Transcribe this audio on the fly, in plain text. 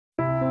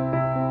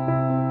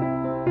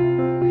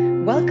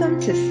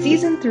Welcome to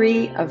Season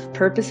 3 of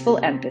Purposeful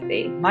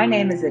Empathy. My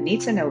name is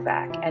Anita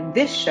Novak, and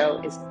this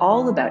show is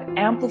all about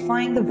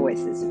amplifying the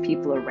voices of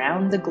people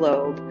around the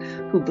globe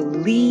who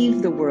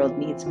believe the world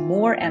needs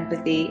more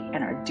empathy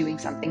and are doing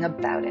something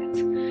about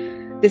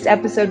it. This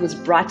episode was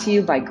brought to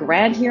you by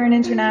Grand Huron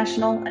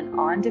International, an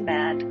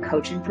on-demand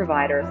coaching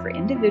provider for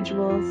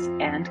individuals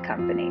and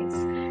companies.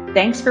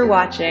 Thanks for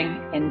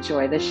watching.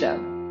 Enjoy the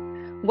show.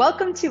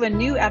 Welcome to a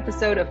new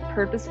episode of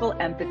Purposeful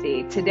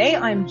Empathy. Today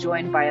I'm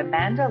joined by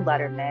Amanda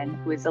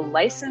Letterman, who is a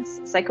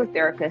licensed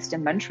psychotherapist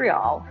in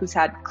Montreal who's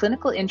had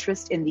clinical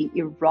interest in the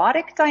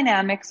erotic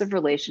dynamics of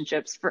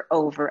relationships for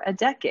over a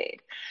decade.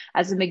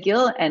 As a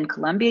McGill and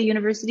Columbia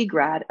University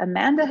grad,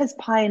 Amanda has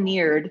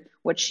pioneered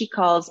what she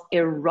calls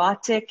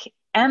erotic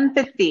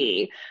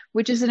empathy,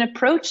 which is an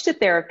approach to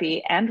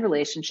therapy and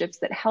relationships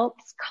that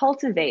helps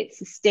cultivate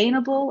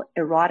sustainable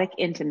erotic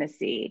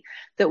intimacy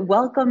that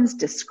welcomes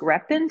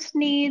discrepant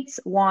needs,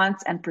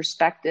 wants, and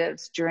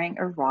perspectives during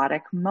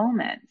erotic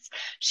moments.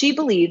 She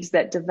believes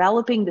that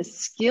developing the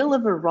skill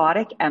of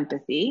erotic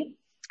empathy,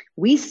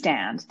 we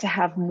stand to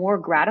have more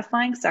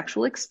gratifying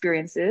sexual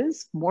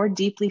experiences, more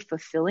deeply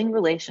fulfilling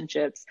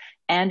relationships,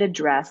 and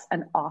address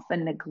an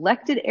often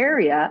neglected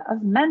area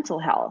of mental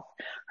health.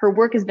 Her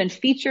work has been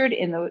featured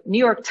in the New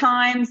York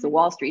Times, the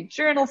Wall Street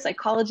Journal,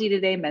 Psychology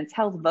Today, Men's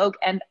Health, Vogue,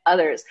 and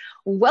others.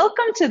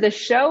 Welcome to the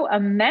show,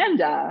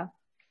 Amanda.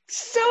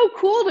 So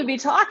cool to be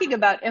talking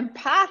about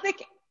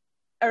empathic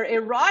or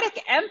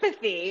erotic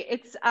empathy.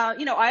 It's,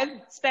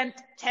 I've spent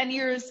 10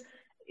 years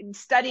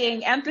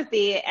studying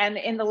empathy, and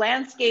in the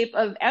landscape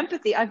of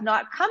empathy, I've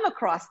not come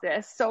across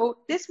this. So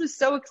this was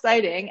so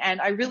exciting,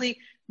 and I really,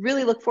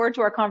 really look forward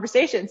to our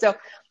conversation. So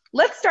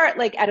let's start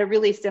at a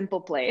really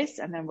simple place,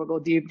 and then we'll go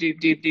deep,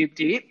 deep, deep, deep,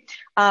 deep.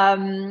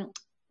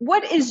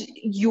 What is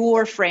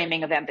your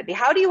framing of empathy?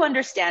 How do you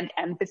understand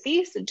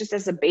empathy? So just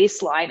as a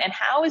baseline, and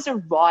how is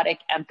erotic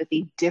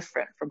empathy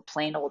different from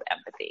plain old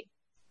empathy?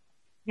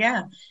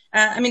 Yeah.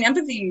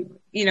 Empathy,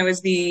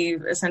 is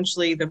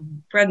essentially the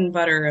bread and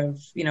butter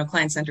of,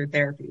 client-centered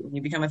therapy. When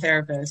you become a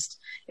therapist,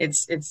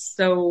 it's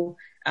so,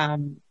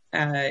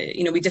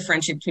 we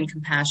differentiate between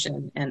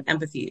compassion and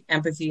empathy.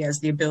 Empathy as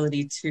the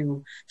ability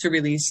to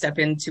really step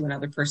into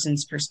another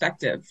person's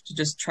perspective, to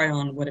just try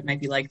on what it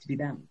might be like to be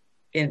them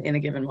in a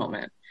given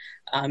moment.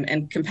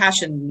 And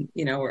compassion,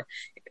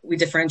 we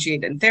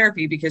differentiate in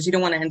therapy because you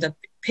don't want to end up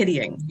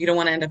pitying. You don't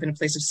want to end up in a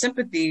place of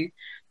sympathy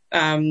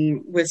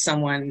with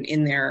someone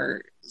in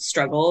their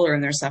struggle or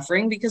in their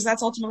suffering, because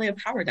that's ultimately a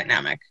power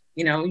dynamic.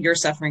 You're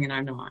suffering and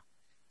I'm not.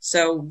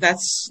 So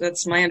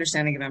that's my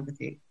understanding of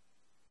empathy.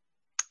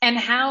 And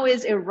how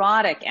is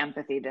erotic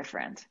empathy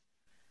different?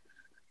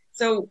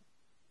 So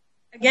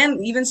again,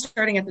 even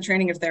starting at the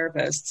training of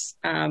therapists,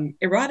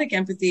 erotic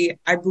empathy,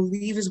 I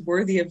believe, is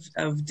worthy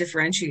of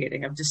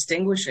differentiating, of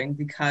distinguishing,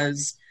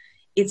 because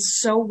it's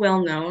so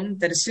well known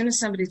that as soon as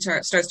somebody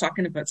starts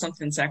talking about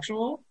something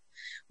sexual,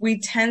 we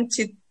tend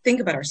to think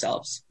about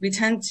ourselves. We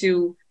tend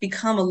to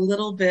become a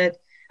little bit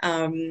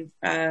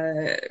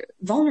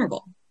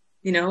vulnerable.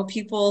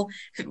 People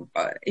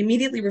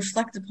immediately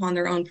reflect upon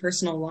their own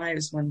personal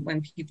lives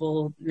when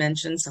people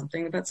mention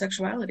something about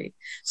sexuality.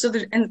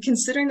 And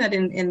considering that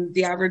in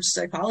the average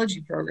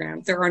psychology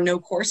program, there are no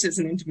courses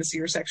in intimacy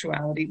or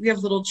sexuality, we have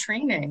little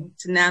training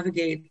to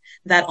navigate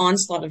that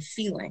onslaught of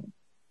feeling.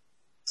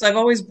 So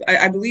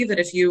I believe that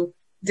if you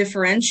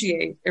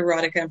differentiate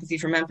erotic empathy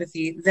from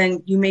empathy,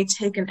 then you may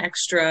take an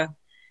extra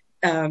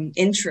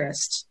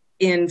interest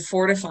in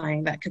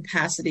fortifying that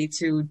capacity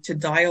to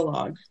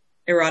dialogue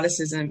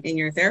eroticism in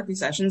your therapy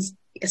sessions,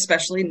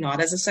 especially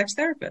not as a sex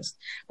therapist.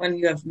 When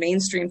you have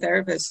mainstream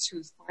therapists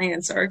whose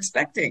clients are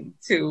expecting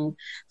to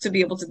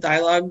be able to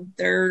dialogue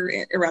their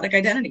erotic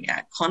identity,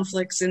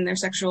 conflicts in their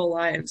sexual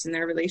lives, in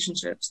their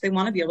relationships, they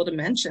want to be able to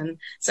mention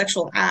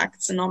sexual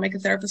acts and not make a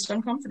therapist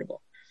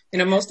uncomfortable.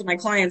 Most of my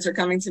clients are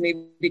coming to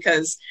me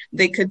because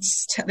they could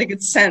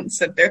sense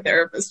that their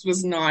therapist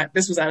was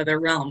out of their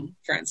realm,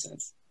 for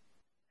instance.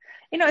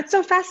 It's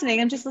so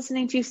fascinating. I'm just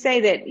listening to you say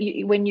that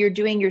when you're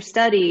doing your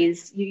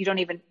studies, you don't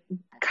even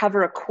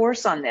cover a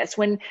course on this.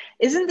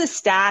 Isn't the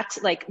stat,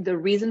 the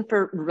reason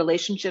for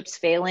relationships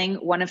failing,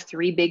 one of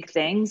three big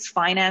things: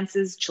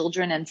 finances,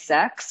 children, and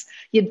sex?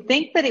 You'd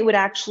think that it would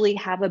actually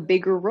have a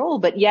bigger role,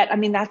 but yet,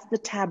 that's the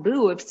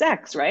taboo of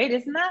sex, right?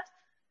 Isn't that?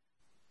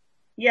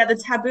 Yeah, the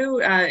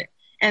taboo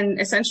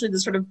and essentially the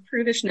sort of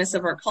prudishness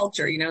of our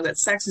culture, that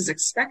sex is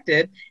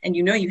expected and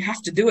you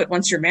have to do it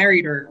once you're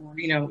married or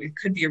it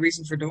could be a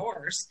reason for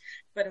divorce.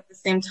 But at the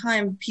same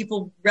time,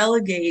 people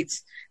relegate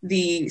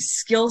the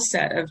skill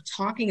set of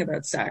talking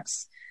about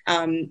sex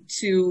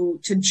to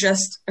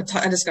just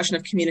a discussion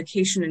of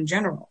communication in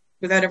general,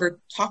 without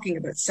ever talking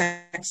about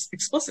sex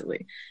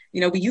explicitly. We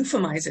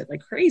euphemize it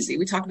like crazy.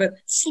 We talk about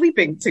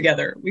sleeping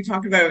together. We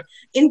talk about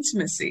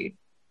intimacy.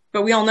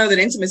 But we all know that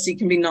intimacy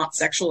can be not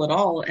sexual at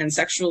all, and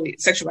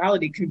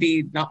sexuality can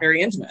be not very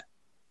intimate.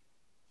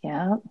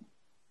 Yeah.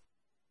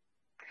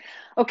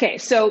 Okay,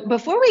 so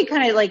before we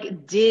kind of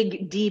like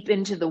dig deep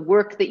into the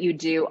work that you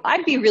do,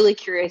 I'd be really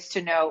curious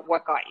to know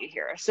what got you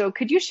here. So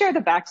could you share the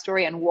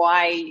backstory and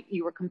why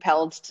you were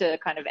compelled to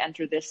kind of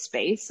enter this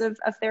space of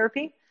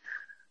therapy?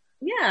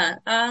 Yeah.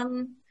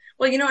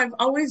 Well, I've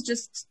always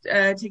just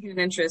taken an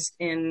interest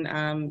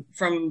in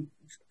from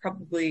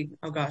probably,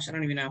 oh gosh, I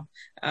don't even know.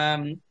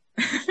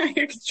 I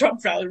could drop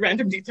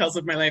random details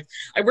of my life.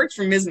 I worked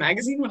for Ms.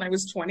 Magazine when I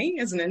was 20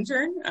 as an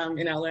intern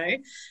in LA,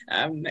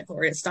 at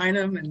Gloria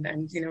Steinem,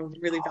 and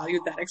really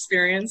valued that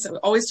experience. I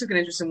always took an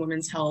interest in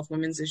women's health,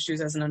 women's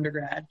issues as an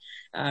undergrad.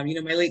 My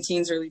late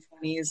teens, early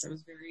 20s, I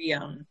was very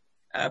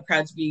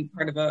proud to be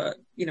part of a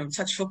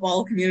touch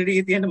football community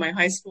at the end of my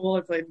high school.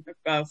 I played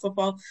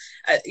football.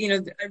 I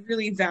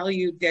really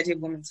valued the idea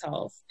of women's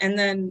health. And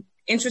then,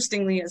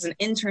 interestingly, as an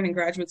intern in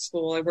graduate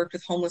school, I worked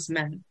with homeless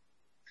men.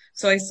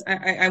 So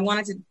I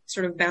wanted to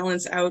sort of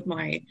balance out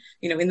my,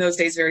 in those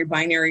days, very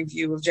binary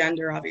view of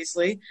gender,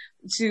 obviously,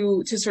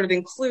 to sort of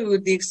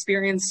include the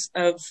experience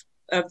of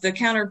the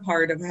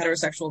counterpart of a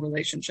heterosexual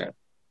relationship.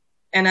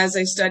 And as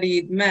I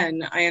studied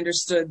men, I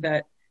understood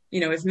that,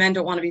 if men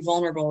don't want to be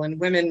vulnerable and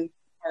women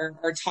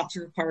are taught to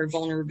require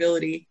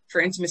vulnerability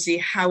for intimacy,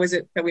 how is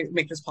it that we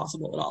make this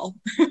possible at all?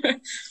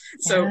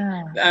 So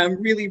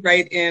really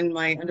right in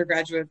my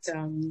undergraduate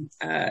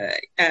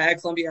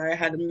at Columbia, I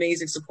had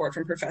amazing support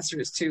from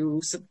professors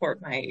to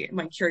support my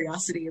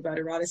curiosity about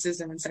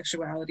eroticism and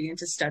sexuality and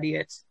to study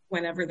it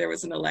whenever there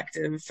was an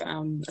elective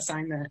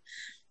assignment.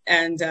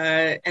 And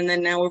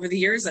then now over the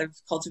years, I've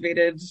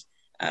cultivated,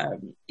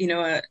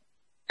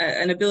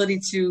 an ability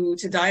to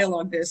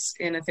dialogue this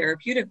in a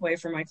therapeutic way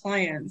for my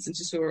clients and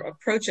to sort of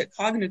approach it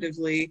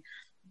cognitively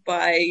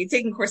by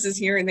taking courses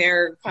here and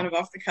there, kind of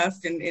off the cuff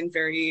in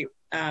very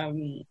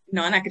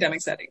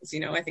non-academic settings.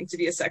 I think to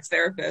be a sex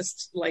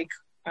therapist, like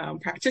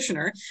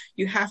practitioner,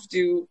 you have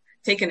to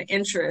take an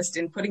interest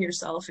in putting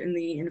yourself in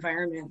the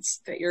environments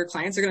that your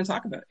clients are going to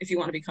talk about if you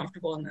want to be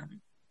comfortable in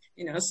them.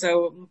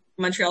 So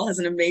Montreal has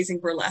an amazing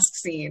burlesque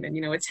scene and,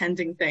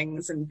 attending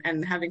things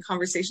and having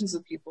conversations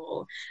with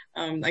people.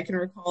 I can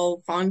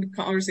recall fond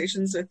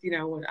conversations with,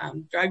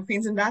 drag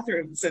queens in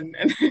bathrooms and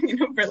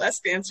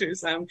burlesque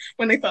dancers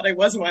when they thought I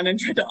was one and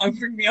tried to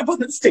bring me up on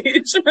the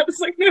stage. And I was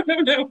like,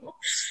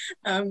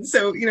 no.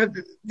 So,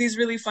 these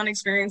really fun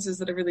experiences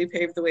that have really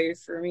paved the way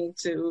for me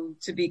to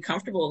be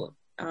comfortable,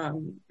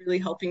 really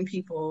helping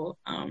people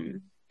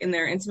in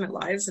their intimate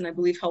lives. And I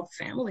believe help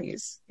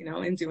families,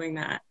 in doing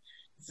that.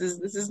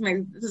 This is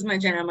my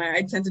jam.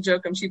 I tend to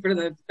joke I'm cheaper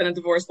than a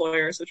divorce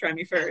lawyer, so try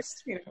me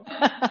first.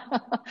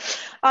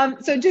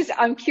 So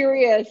I'm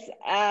curious.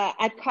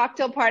 At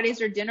cocktail parties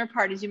or dinner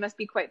parties, you must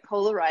be quite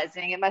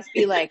polarizing. It must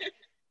be like,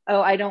 oh,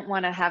 I don't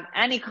want to have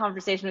any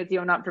conversation with you.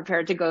 I'm not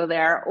prepared to go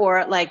there.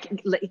 Or like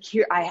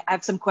here, I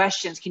have some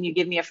questions. Can you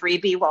give me a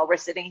freebie while we're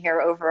sitting here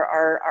over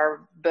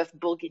our boeuf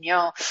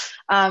bourguignon?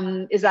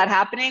 Is that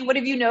happening? What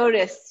have you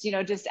noticed,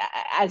 just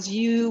as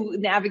you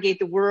navigate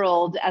the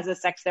world as a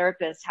sex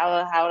therapist,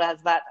 how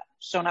has that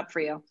shown up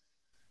for you?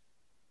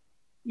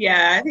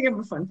 Yeah, I think I'm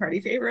a fun party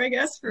favor, I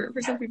guess, for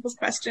some people's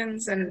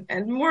questions. And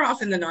more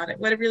often than not,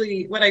 what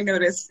I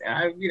notice,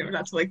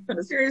 not to like put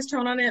a serious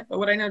tone on it, but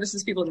what I notice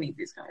is people need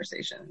these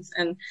conversations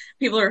and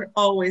people are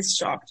always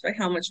shocked by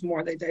how much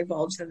more they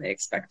divulge than they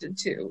expected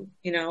to,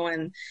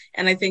 and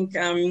I think,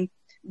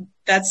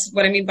 that's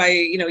what I mean by,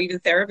 even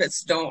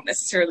therapists don't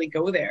necessarily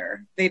go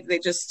there. They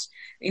just,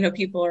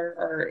 people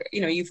are,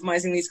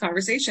 euphemizing these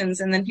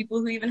conversations. And then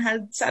people who even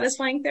had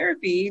satisfying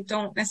therapy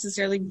don't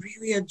necessarily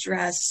really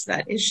address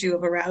that issue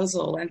of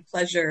arousal and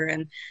pleasure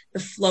and the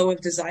flow of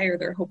desire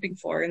they're hoping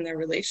for in their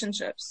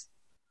relationships.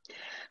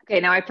 Okay,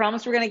 now I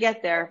promise we're going to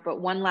get there,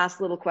 but one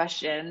last little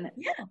question.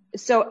 Yeah.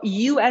 So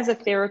you as a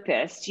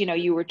therapist,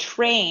 you were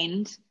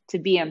trained to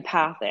be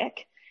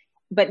empathic.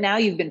 But now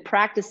you've been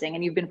practicing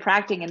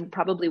in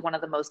probably one of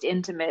the most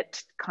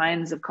intimate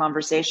kinds of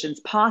conversations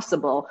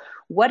possible.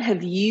 What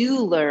have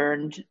you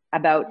learned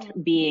about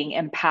being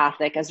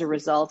empathic as a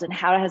result? And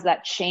how has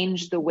that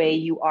changed the way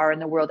you are in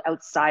the world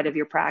outside of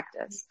your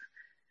practice?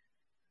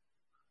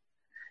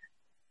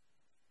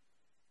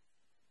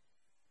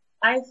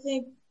 I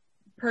think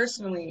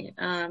personally,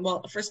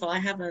 well, first of all, I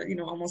have a,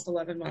 almost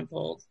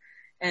 11-month-old.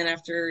 And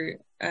after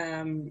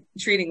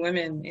treating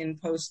women in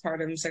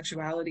postpartum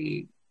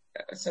sexuality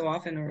so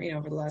often, or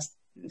over the last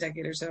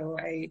decade or so,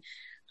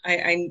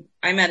 I'm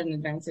at an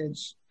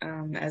advantage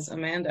as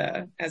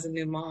Amanda, as a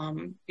new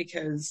mom,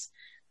 because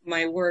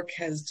my work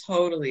has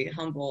totally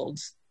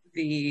humbled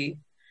the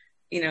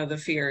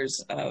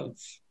fears of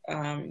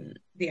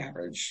the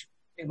average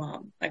new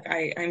mom. Like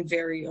I'm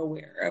very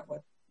aware of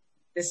what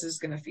this is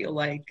going to feel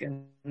like,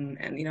 and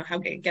how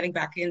getting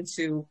back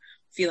into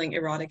feeling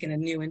erotic in a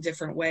new and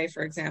different way,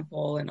 for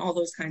example, and all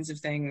those kinds of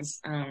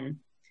things.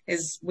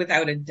 Is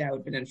without a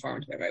doubt been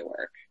informed by my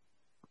work.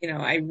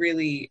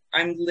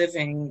 I'm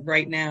living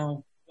right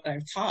now what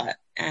I've taught.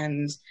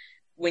 And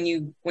when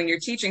you're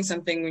teaching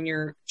something, when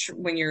you're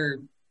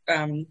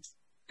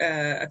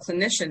a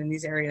clinician in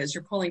these areas,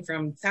 you're pulling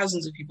from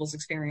thousands of people's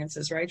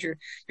experiences, right? You're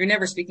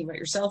never speaking about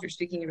yourself. You're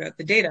speaking about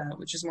the data,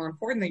 which is more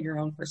important than your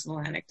own personal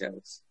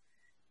anecdotes.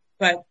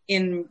 But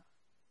in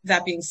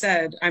that being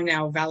said, I'm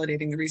now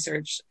validating the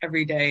research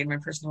every day in my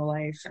personal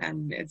life,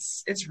 and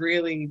it's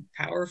really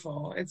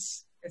powerful.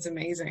 It's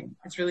amazing.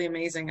 It's really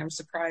amazing. I'm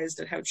surprised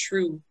at how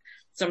true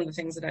some of the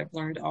things that I've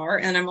learned are.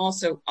 And I'm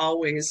also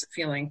always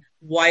feeling,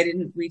 why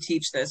didn't we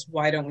teach this?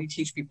 Why don't we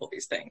teach people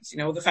these things? You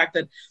know, the fact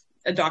that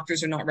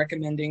doctors are not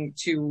recommending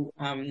to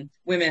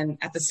women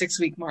at the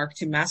 6-week mark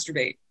to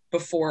masturbate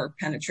before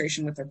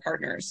penetration with their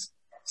partners,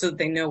 so that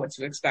they know what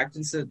to expect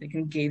and so that they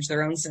can gauge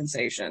their own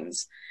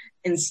sensations.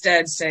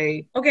 Instead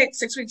say, okay,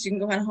 6 weeks, you can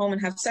go home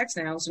and have sex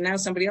now. So now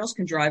somebody else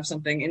can drive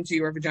something into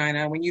your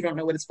vagina when you don't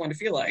know what it's going to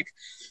feel like.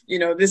 You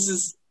know, this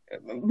is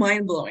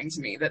mind blowing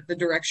to me, that the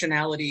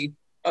directionality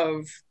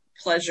of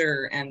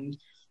pleasure and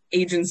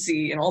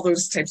agency and all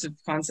those types of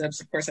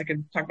concepts, of course, I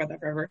could talk about that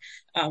forever,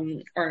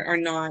 are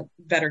not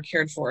better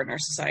cared for in our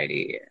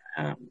society.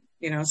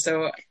 You know,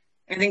 so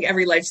I think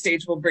every life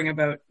stage will bring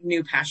about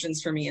new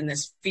passions for me in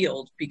this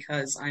field,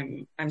 because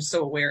I'm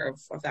so aware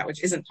of that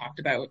which isn't talked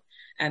about,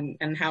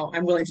 and how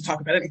I'm willing to talk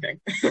about anything.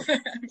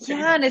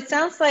 Yeah, and it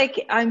sounds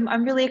like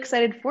I'm really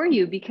excited for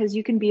you, because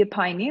you can be a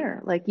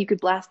pioneer. Like, you could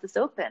blast this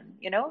open,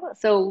 you know?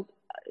 So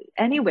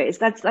anyways,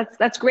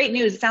 that's great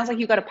news. It sounds like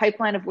you've got a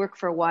pipeline of work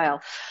for a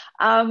while.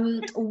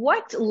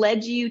 What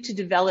led you to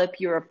develop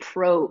your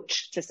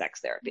approach to sex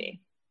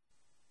therapy?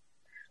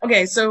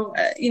 Okay, so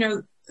you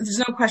know, there's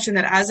no question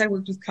that as I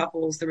worked with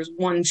couples, there was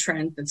one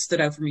trend that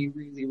stood out for me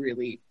really,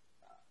 really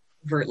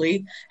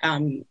overtly.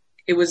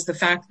 It was the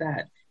fact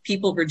that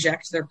people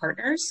reject their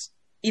partners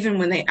even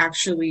when they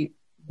actually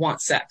want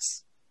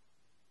sex.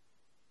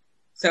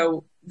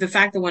 So the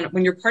fact that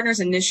when your partner's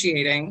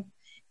initiating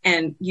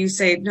and you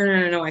say,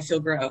 no, I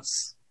feel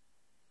gross,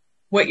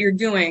 what you're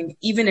doing,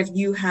 even if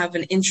you have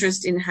an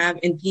interest in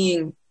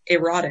being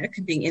erotic,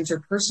 being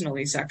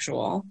interpersonally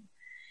sexual,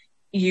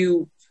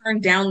 you turn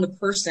down the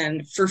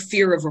person for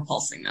fear of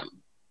repulsing them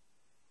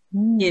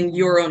in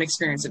your own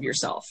experience of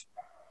yourself.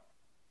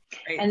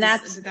 Right? And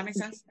does that make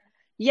sense?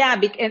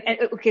 Yeah.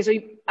 Okay. So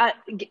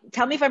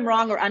tell me if I'm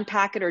wrong, or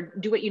unpack it, or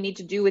do what you need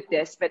to do with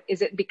this. But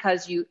is it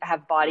because you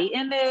have body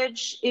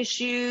image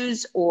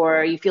issues,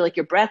 or you feel like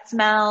your breath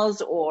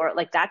smells, or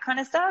like that kind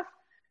of stuff?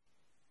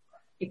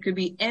 It could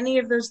be any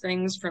of those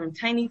things, from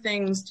tiny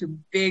things to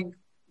big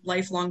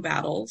lifelong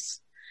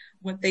battles.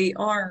 What they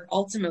are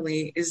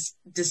ultimately is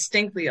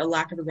distinctly a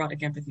lack of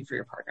erotic empathy for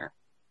your partner.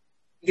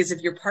 Because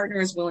if your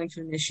partner is willing to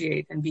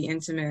initiate and be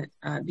intimate,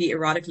 be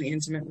erotically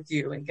intimate with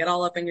you and get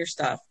all up in your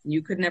stuff,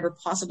 you could never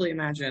possibly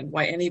imagine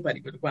why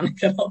anybody would want to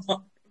get all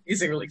up,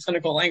 using really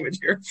clinical language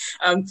here,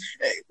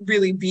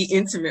 really be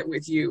intimate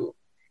with you.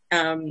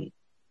 And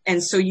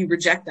so you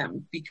reject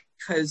them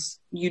because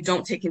you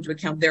don't take into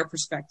account their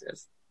perspective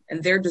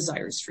and their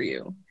desires for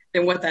you.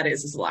 Then what that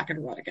is a lack of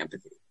erotic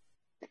empathy.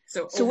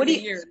 So what do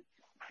you...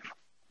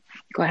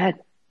 Go ahead.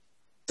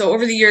 So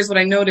over the years, what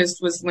I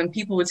noticed was when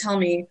people would tell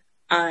me,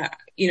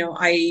 you know,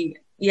 I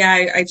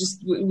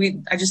just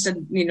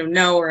said, you know,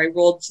 no, or I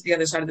rolled to the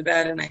other side of the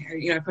bed and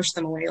I pushed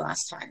them away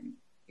last time,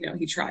 you know,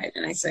 he tried,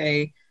 and I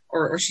say,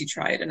 or she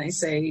tried, and I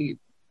say,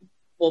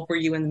 well, were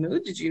you in the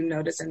mood? Did you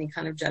notice any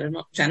kind of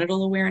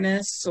genital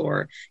awareness,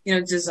 or, you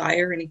know,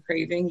 desire, any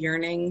craving,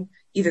 yearning,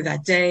 either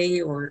that day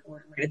or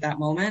right at that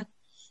moment?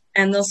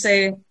 And they'll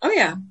say, oh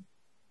yeah,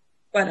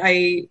 but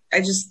I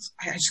just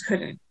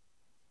couldn't.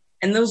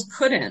 And those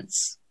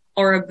couldn'ts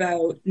are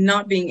about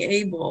not being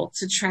able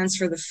to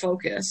transfer the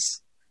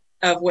focus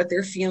of what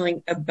they're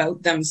feeling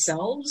about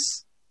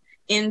themselves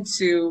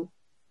into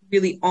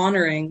really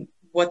honoring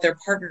what their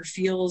partner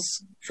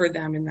feels for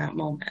them in that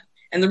moment.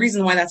 And the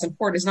reason why that's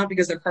important is not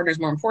because their partner is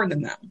more important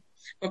than them,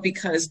 but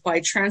because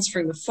by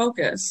transferring the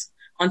focus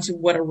onto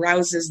what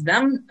arouses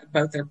them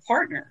about their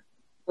partner,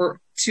 or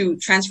to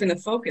transferring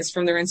the focus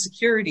from their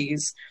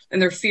insecurities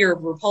and their fear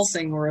of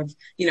repulsing, or of,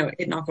 you know,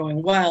 it not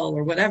going well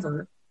or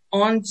whatever,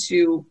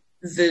 onto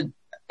the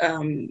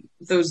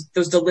those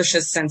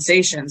delicious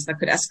sensations that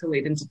could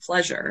escalate into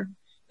pleasure,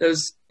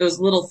 those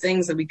little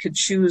things that we could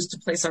choose to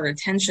place our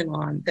attention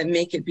on that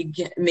make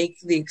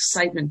the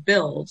excitement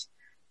build,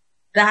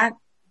 that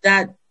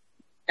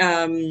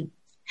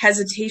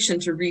hesitation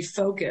to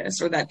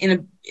refocus, or that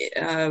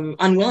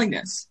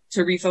unwillingness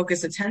to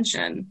refocus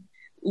attention,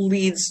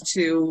 leads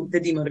to the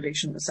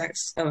demotivation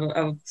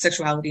of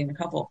sexuality in a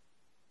couple.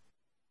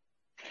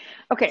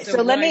 Okay,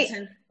 so let me.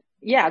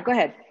 Yeah, go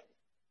ahead.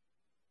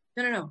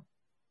 No.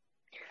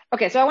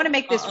 Okay, so I want to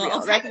make this real.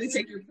 I'll happily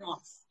take your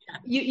prompts.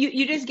 Yeah.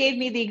 You just gave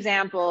me the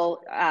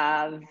example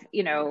of,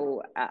 you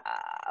know,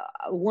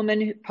 a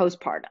woman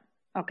postpartum,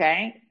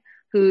 okay,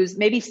 who's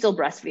maybe still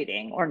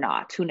breastfeeding or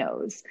not, who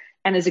knows,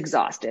 and is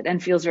exhausted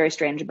and feels very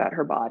strange about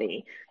her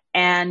body.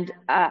 And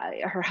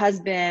her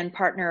husband,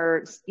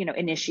 partner, you know,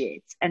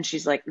 initiates, and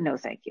she's like, no,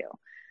 thank you.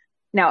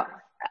 Now,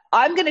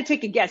 I'm going to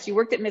take a guess. You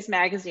worked at Miss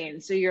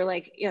Magazine, so you're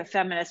like, you know,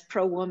 feminist,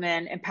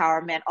 pro-woman,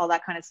 empowerment, all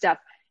that kind of stuff.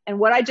 And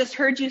what I just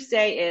heard you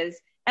say is,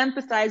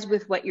 empathize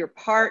with what your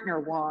partner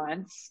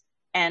wants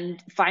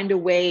and find a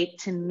way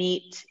to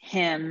meet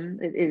him,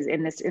 is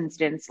in this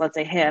instance, let's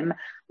say him,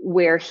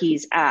 where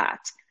he's at.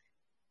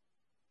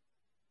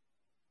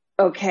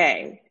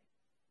 Okay.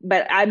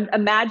 But I'm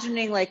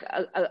imagining like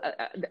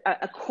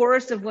a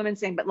chorus of women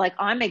saying, but like,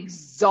 I'm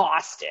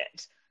exhausted.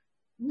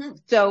 Mm-hmm.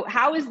 So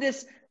how is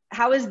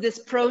this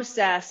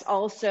process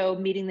also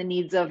meeting the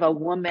needs of a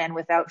woman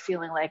without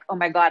feeling like, oh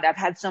my God, I've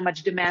had so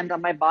much demand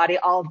on my body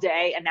all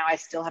day and now I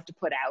still have to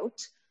put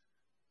out?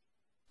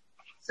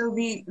 So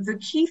the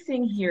key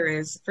thing here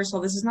is, first of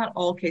all, this is not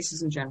all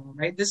cases in general,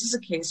 right? This is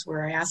a case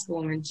where I ask a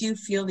woman, do you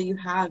feel that you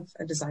have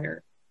a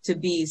desire to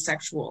be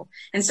sexual?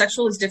 And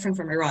sexual is different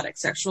from erotic.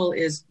 Sexual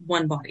is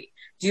one body.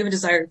 Do you have a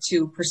desire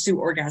to pursue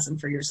orgasm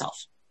for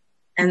yourself?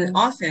 And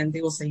often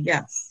they will say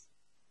yes.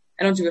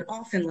 I don't do it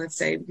often, let's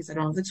say, because I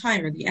don't have the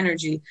time or the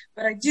energy,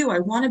 but I do. I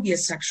want to be a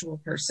sexual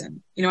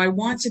person. You know, I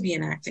want to be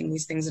enacting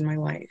these things in my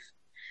life.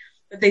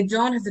 But they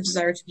don't have the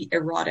desire to be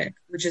erotic,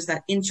 which is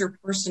that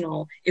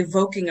interpersonal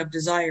evoking of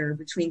desire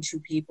between two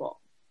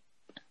people.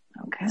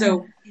 Okay.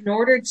 So in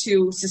order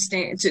to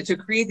sustain, to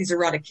create these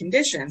erotic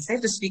conditions, they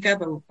have to speak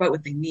up about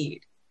what they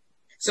need.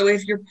 So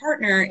if your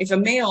partner, if a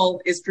male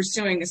is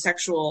pursuing a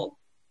sexual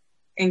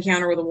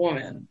encounter with a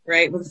woman,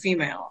 right, with a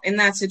female, in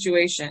that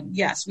situation,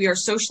 yes, we are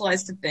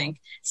socialized to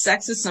think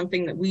sex is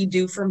something that we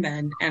do for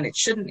men, and it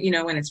shouldn't, you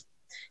know, and it's,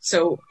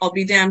 so I'll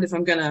be damned if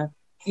I'm going to,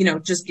 you know,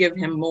 just give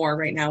him more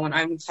right now when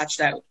I'm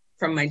touched out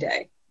from my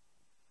day.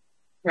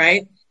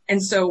 Right.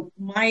 And so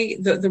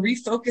the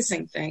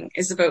refocusing thing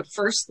is about,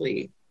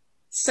 firstly,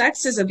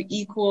 sex is of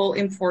equal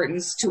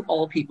importance to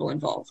all people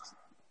involved.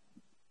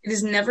 It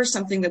is never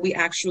something that we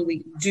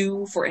actually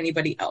do for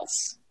anybody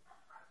else.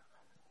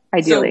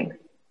 Ideally.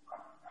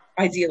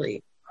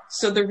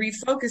 So the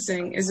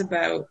refocusing is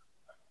about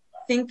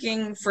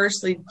thinking,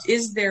 firstly,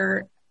 is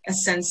there a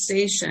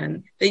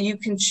sensation that you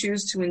can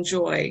choose to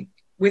enjoy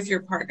with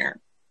your partner?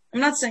 I'm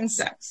not saying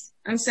sex.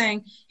 I'm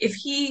saying if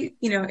he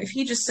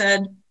just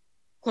said,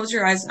 close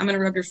your eyes, I'm going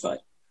to rub your foot.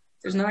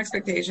 There's no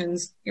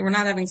expectations. We're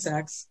not having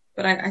sex,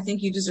 but I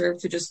think you deserve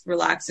to just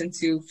relax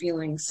into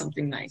feeling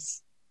something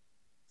nice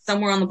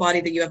somewhere on the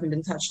body that you haven't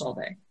been touched all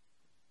day.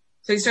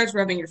 So he starts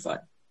rubbing your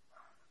foot.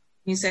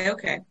 You say,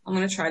 okay, I'm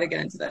going to try to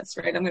get into this,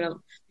 right?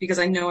 Because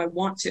I know I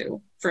want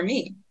to for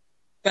me,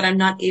 but I'm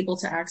not able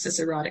to access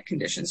erotic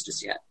conditions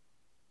just yet.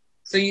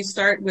 So you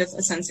start with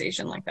a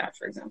sensation like that,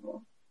 for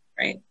example,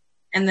 right?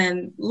 And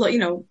then, you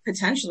know,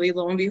 potentially,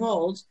 lo and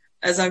behold,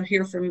 as I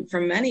hear from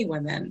many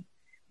women,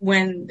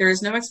 when there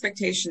is no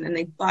expectation and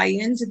they buy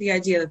into the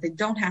idea that they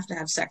don't have to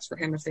have sex for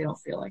him if they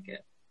don't feel like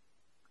it,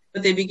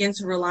 but they begin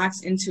to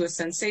relax into a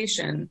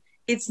sensation,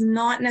 it's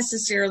not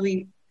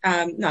necessarily,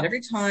 not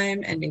every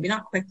time and maybe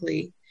not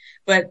quickly,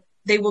 but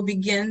they will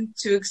begin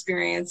to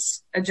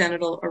experience a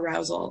genital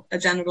arousal, a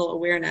genital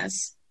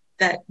awareness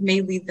that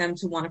may lead them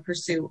to want to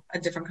pursue a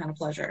different kind of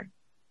pleasure,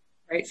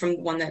 right, from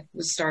the one that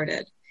was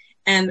started.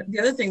 And the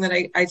other thing that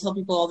I tell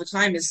people all the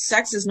time is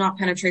sex is not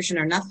penetration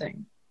or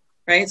nothing,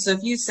 right? So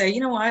if you say,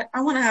 you know what,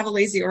 I want to have a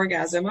lazy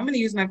orgasm, I'm going to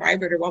use my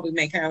vibrator while we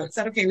make out. Is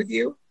that okay with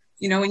you?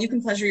 You know, and you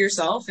can pleasure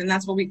yourself, and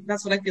that's what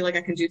I feel like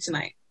I can do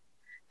tonight.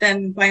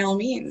 Then by all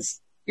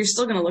means, you're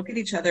still going to look at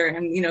each other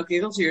and, you know,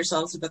 giggle to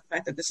yourselves about the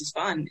fact that this is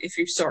fun if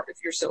you're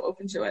so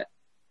open to it.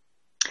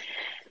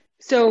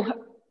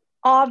 So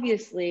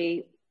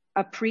obviously,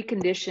 a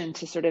precondition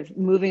to sort of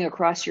moving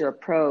across your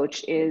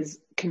approach is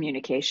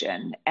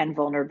communication and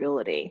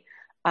vulnerability.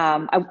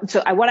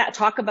 So I want to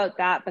talk about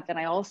that, but then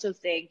I also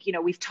think, you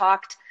know,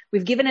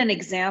 we've given an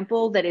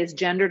example that is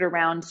gendered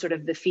around sort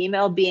of the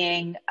female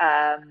being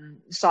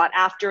sought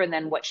after and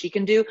then what she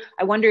can do.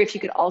 I wonder if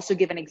you could also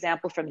give an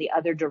example from the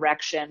other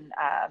direction,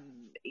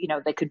 you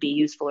know, that could be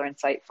useful or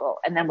insightful,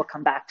 and then we'll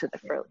come back to the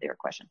earlier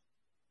question.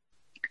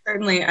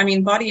 Certainly. I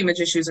mean, body image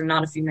issues are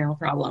not a female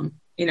problem,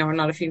 you know, or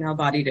not a female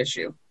bodied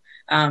issue.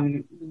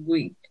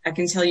 I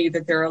can tell you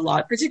that there are a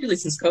lot, particularly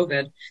since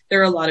COVID,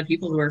 there are a lot of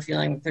people who are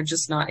feeling that they're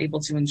just not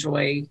able to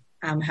enjoy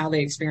how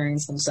they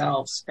experience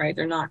themselves, right?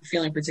 They're not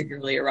feeling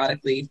particularly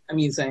erotically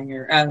amusing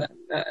or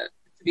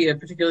to be a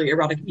particularly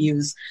erotic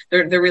muse.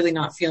 They're really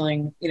not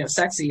feeling, you know,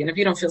 sexy. And if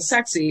you don't feel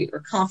sexy or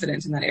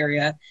confident in that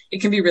area, it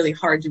can be really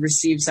hard to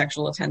receive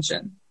sexual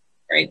attention,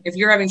 right? If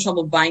you're having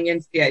trouble buying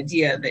into the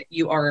idea that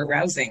you are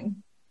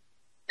arousing,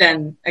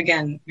 then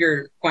again,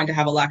 you're going to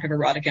have a lack of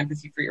erotic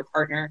empathy for your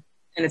partner.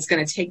 And it's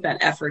going to take that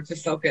effort to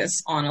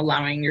focus on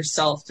allowing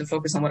yourself to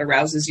focus on what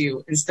arouses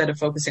you instead of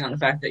focusing on the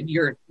fact that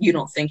you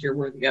don't think you're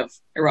worthy of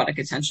erotic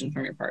attention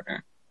from your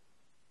partner.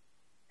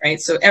 Right.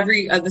 So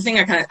the thing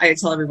I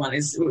tell everyone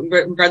is,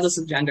 regardless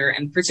of gender,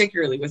 and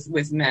particularly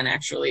with men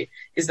actually,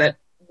 is that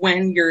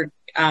when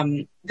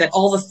that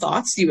all the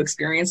thoughts you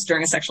experience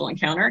during a sexual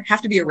encounter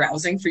have to be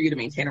arousing for you to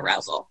maintain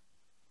arousal.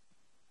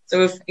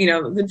 So if, you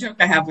know, the joke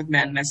I have with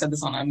men, and I've said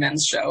this on a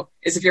men's show,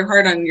 is if you're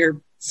hard on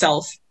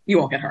yourself, you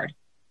won't get hard.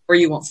 Or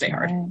you won't stay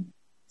hard.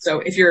 So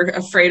if you're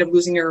afraid of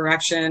losing your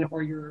erection,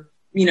 or you're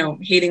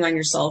hating on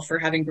yourself for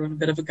having grown a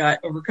bit of a gut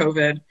over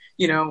COVID,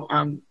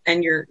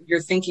 and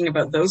you're thinking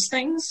about those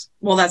things,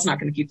 well, that's not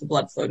going to keep the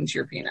blood flowing to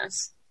your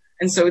penis.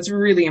 And so it's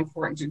really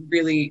important to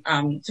really,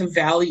 to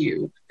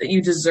value that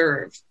you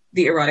deserve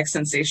the erotic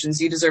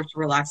sensations. You deserve to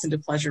relax into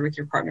pleasure with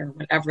your partner,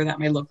 whatever that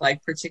may look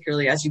like,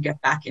 particularly as you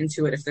get back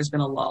into it, if there's been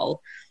a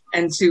lull,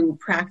 and to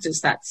practice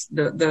that's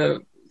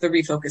the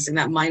refocusing,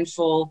 that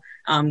mindful,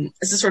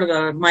 this is sort of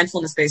a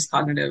mindfulness-based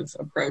cognitive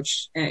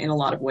approach in a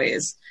lot of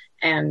ways.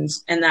 And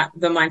that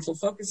the mindful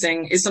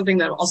focusing is something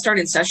that I'll start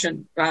in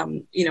session.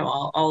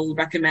 I'll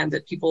recommend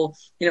that people,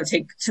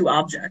 take two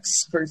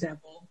objects, for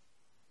example.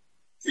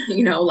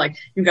 Like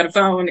you've got a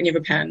phone and you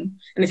have a pen,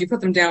 and if you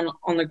put them down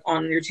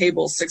on your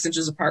table 6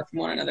 inches apart from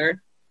one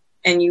another,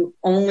 and you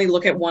only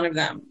look at one of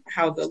them,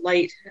 how the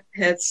light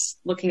hits,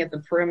 looking at the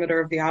perimeter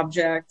of the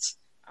object,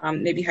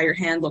 maybe how your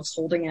hand looks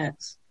holding it,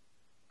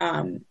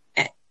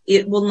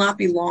 it will not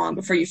be long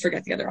before you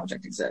forget the other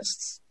object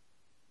exists.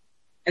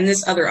 And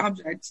this other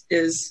object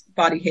is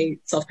body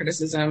hate,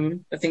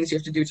 self-criticism, the things you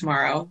have to do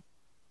tomorrow.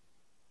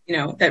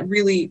 That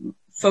really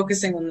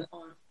focusing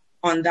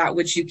on that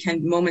which you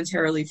can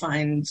momentarily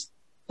find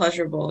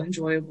pleasurable,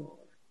 enjoyable,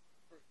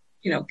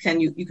 you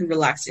can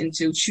relax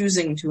into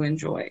choosing to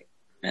enjoy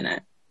a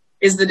minute,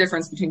 is the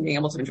difference between being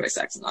able to enjoy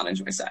sex and not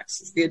enjoy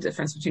sex. It's the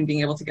difference between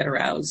being able to get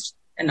aroused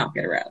and not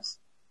get aroused.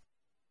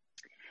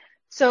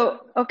 So,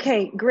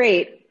 okay,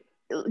 great.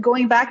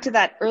 Going back to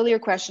that earlier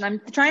question,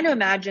 I'm trying to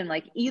imagine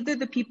like either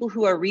the people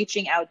who are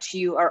reaching out to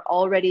you are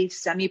already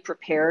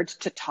semi-prepared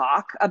to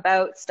talk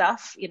about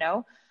stuff,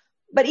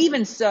 but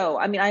even so,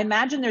 I mean, I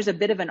imagine there's a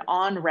bit of an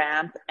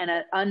on-ramp and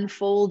an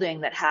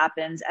unfolding that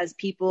happens as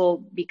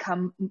people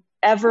become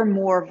ever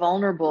more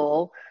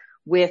vulnerable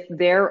with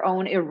their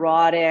own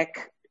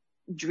erotic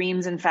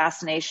dreams and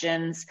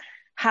fascinations.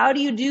 How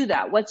do you do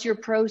that? What's your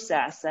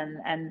process?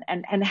 And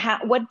how,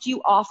 what do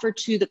you offer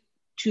to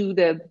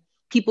the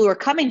people who are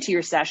coming to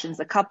your sessions,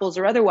 the couples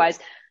or otherwise,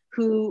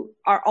 who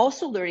are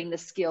also learning the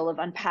skill of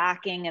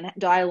unpacking and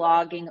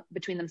dialoguing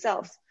between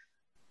themselves?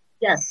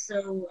 Yes.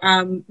 So,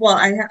 I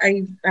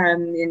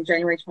in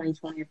January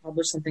 2020, I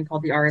published something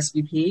called the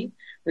RSVP,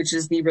 which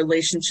is the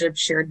Relationship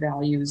Shared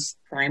Values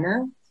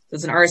Primer. So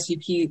it's an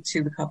RSVP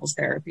to the couples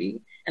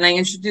therapy. And I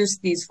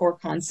introduced these 4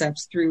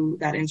 concepts through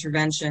that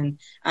intervention,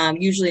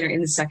 usually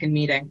in the second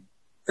meeting.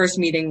 First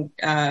meeting,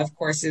 of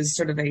course, is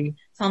sort of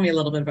tell me a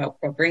little bit about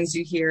what brings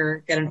you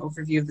here, get an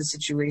overview of the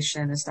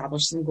situation,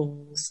 establish some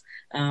goals,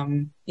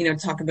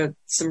 talk about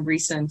some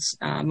recent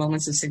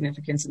moments of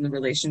significance in the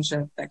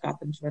relationship that got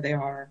them to where they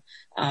are,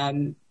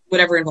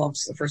 whatever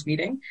involves the first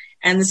meeting.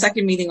 And the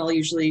second meeting, I'll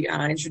usually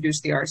introduce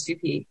the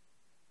RSVP.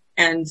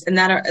 And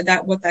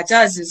that what that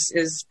does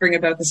is bring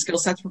about the skill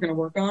sets we're going to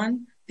work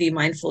on, the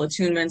mindful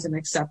attunement and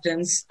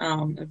acceptance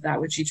of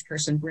that which each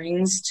person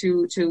brings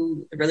to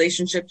the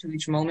relationship, to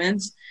each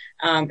moment.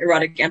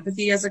 Erotic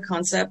empathy as a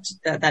concept,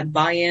 that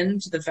buy-in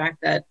to the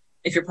fact that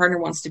if your partner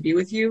wants to be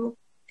with you,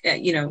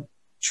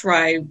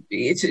 try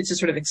to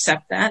sort of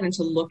accept that and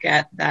to look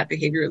at that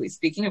behaviorally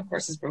speaking, of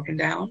course, is broken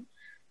down.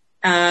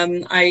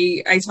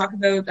 I talk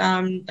about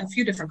a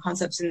few different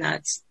concepts in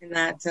that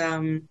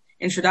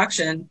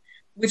introduction,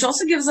 which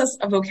also gives us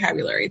a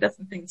vocabulary. That's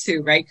the thing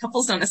too, right?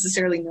 Couples don't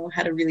necessarily know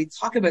how to really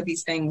talk about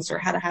these things or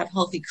how to have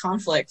healthy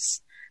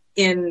conflicts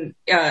in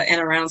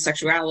and around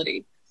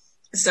sexuality.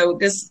 So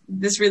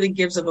this really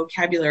gives a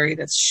vocabulary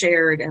that's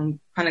shared and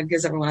kind of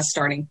gives everyone a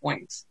starting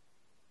point.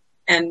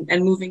 And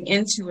moving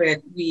into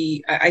it,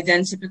 I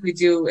then typically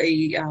do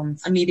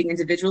a meeting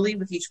individually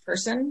with each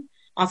person.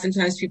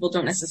 Oftentimes people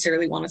don't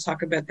necessarily want to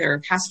talk about their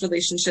past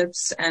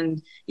relationships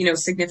and,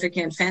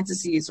 significant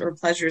fantasies or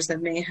pleasures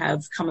that may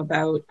have come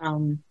about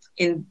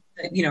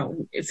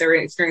if they're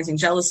experiencing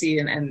jealousy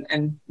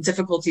and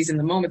difficulties in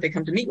the moment they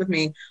come to meet with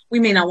me.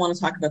 We may not want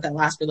to talk about that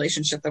last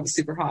relationship that was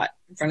super hot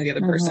in front of the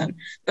other person.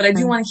 But I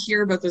do want to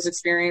hear about those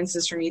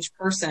experiences from each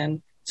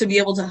person to be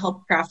able to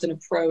help craft an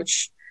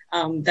approach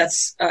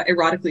that's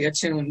erotically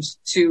attuned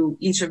to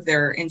each of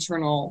their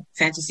internal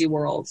fantasy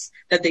worlds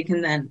that they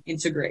can then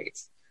integrate.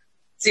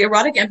 See,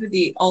 erotic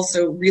empathy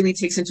also really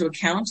takes into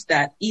account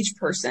that each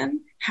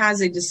person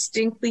has a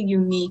distinctly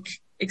unique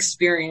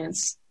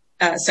experience,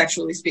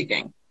 sexually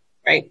speaking,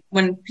 right?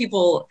 When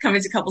people come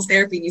into couples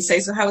therapy and you say,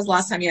 so how was the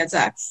last time you had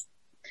sex?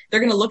 They're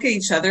going to look at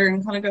each other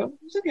and kind of go,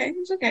 it's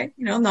okay.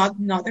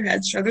 Nod their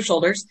heads, shrug their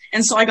shoulders.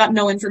 And so I got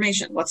no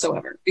information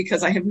whatsoever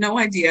because I have no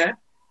idea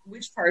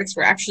which parts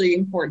were actually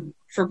important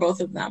for both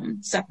of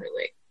them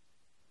separately.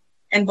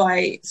 And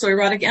so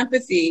erotic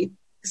empathy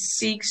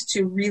seeks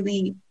to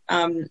really,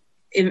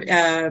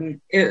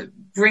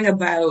 bring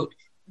about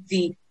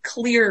the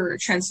clear,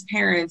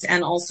 transparent,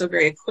 and also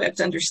very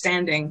equipped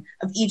understanding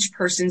of each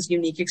person's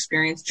unique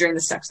experience during the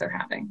sex they're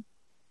having.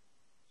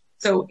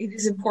 So it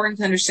is important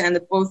to understand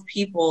that both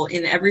people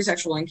in every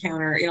sexual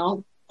encounter,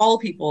 all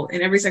people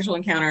in every sexual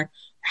encounter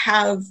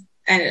have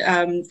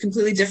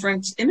completely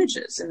different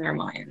images in their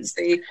minds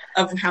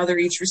of how they're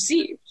each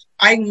received.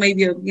 I may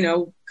be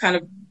kind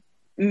of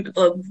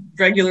a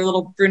regular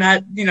little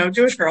brunette,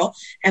 Jewish girl.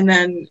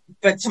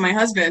 But to my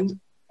husband,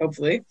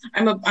 hopefully.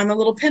 I'm a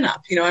little pinup,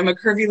 I'm a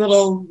curvy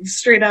little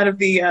straight out of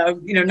the,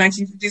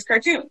 1950s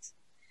cartoons.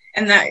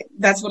 And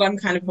that's what I'm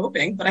kind of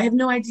hoping, but I have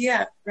no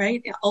idea,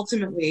 right?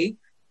 Ultimately,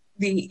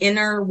 the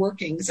inner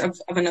workings of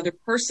another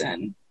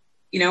person,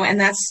 and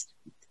that's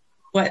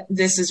what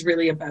this is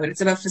really about.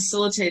 It's about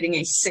facilitating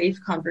a safe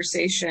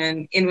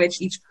conversation in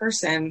which each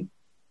person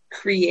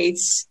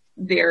creates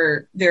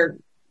their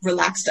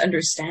relaxed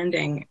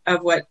understanding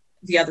of what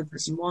the other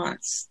person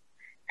wants.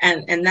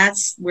 And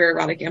that's where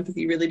erotic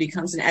empathy really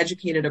becomes an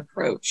educated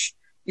approach.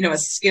 A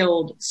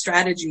skilled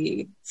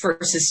strategy for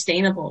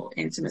sustainable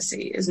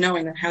intimacy is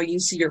knowing that how you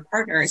see your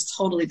partner is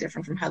totally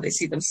different from how they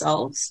see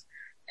themselves,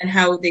 and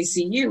how they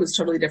see you is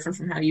totally different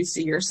from how you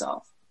see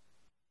yourself.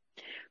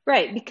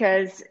 Right.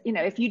 Because,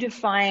 if you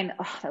define,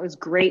 that was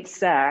great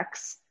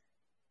sex,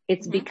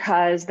 it's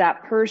because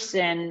that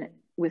person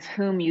with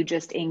whom you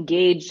just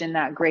engaged in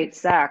that great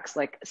sex,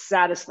 like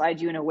satisfied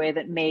you in a way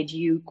that made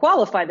you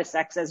qualify the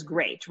sex as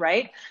great,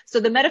 right? So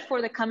the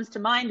metaphor that comes to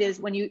mind is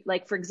when you,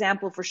 like, for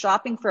example, for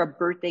shopping for a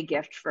birthday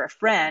gift for a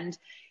friend,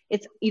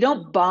 you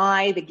don't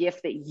buy the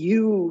gift that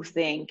you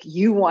think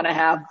you want to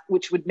have,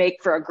 which would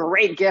make for a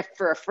great gift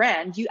for a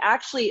friend. You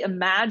actually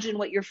imagine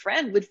what your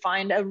friend would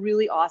find a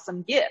really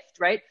awesome gift,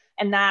 right?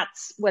 And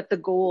that's what the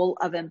goal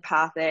of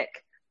empathic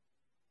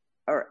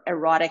or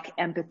erotic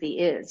empathy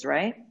is,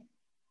 right?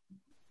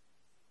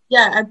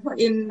 Yeah, I put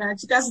in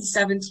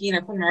 2017, I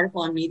put an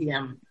article on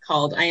Medium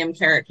called I Am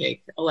Carrot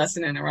Cake, a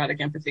lesson in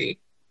erotic empathy.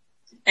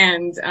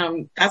 And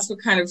that's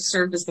what kind of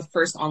served as the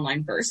first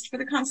online burst for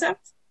the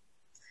concept.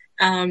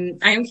 I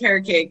Am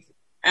Carrot Cake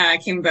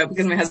came about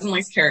because my husband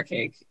likes carrot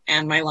cake,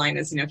 and my line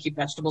is, keep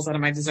vegetables out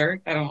of my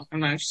dessert. I'm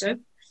not interested.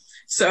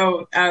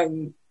 So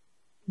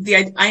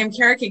the I Am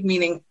Carrot Cake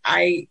meaning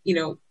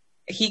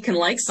he can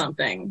like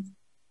something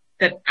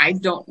that I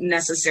don't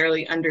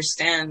necessarily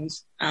understand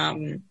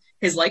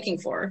his liking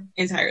for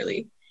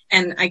entirely.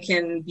 And I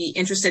can be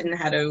interested in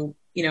how to,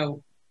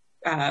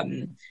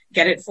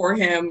 get it for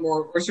him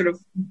or sort of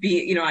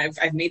be,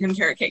 I've made him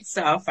carrot cake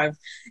stuff. I've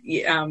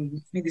made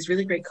these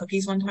really great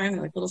cookies one time.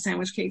 They're like little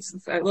sandwich cakes,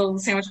 little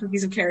sandwich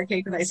cookies of carrot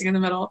cake with icing in the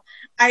middle.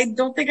 I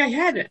don't think I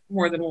had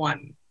more than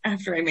one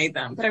after I made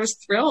them, but I was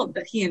thrilled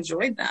that he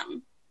enjoyed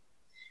them.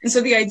 And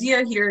so the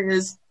idea here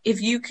is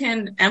if you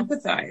can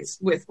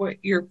empathize with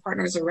what your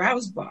partner is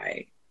aroused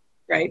by,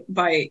 right?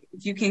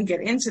 If you can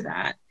get into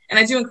that. And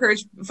I do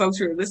encourage folks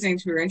who are listening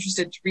who are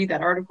interested to read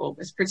that article,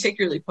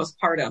 particularly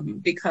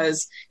postpartum,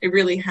 because it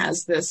really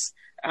has this,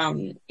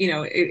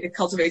 it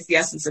cultivates the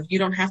essence of you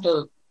don't have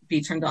to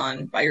be turned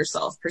on by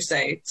yourself per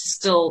se to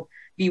still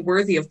be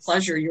worthy of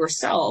pleasure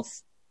yourself,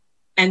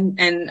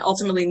 and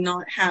ultimately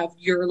not have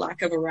your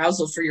lack of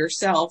arousal for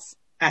yourself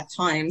at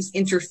times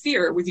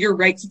interfere with your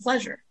right to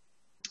pleasure.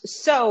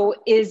 So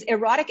is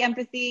erotic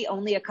empathy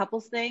only a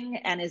couples thing?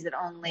 And is it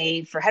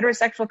only for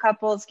heterosexual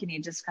couples? Can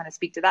you just kind of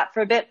speak to that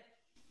for a bit?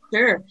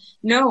 Sure.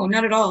 No,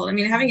 not at all. I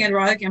mean, having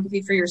erotic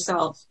empathy for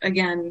yourself,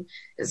 again,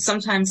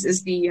 sometimes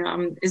is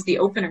the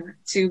opener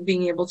to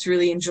being able to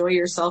really enjoy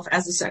yourself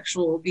as a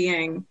sexual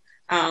being,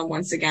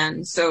 once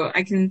again. So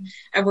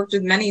I've worked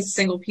with many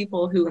single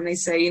people who, when they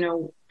say,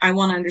 I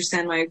want to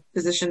understand my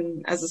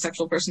position as a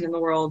sexual person in the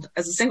world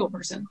as a single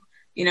person,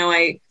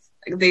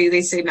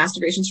 they say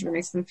masturbation sort of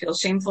makes them feel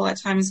shameful at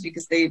times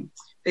because they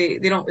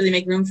don't really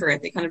make room for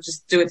it. They kind of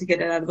just do it to get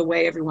it out of the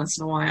way every once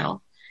in a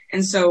while.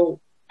 And so,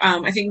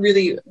 I think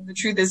really the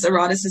truth is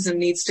eroticism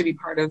needs to be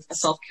part of a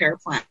self-care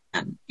plan,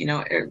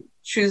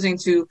 choosing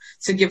to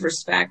give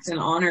respect and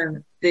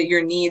honor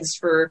your needs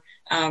for,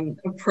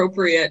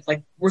 appropriate,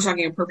 like we're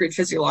talking appropriate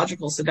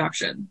physiological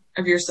seduction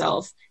of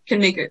yourself can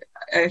make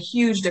a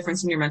huge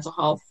difference in your mental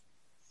health.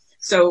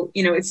 So,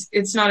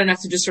 it's not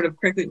enough to just sort of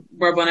quickly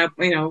rub one up,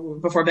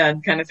 before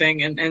bed kind of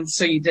thing. And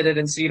so you did it.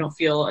 And so you don't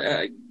feel,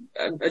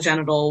 a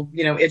genital,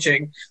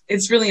 itching.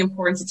 It's really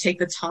important to take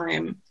the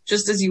time,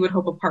 just as you would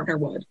hope a partner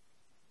would,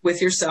 with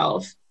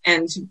yourself,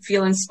 and to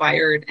feel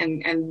inspired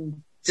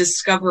and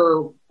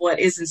discover what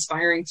is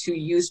inspiring to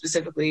you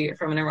specifically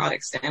from an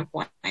erotic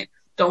standpoint.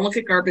 Don't look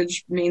at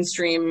garbage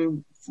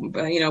mainstream,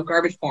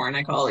 garbage porn,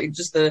 I call it.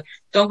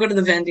 Don't go to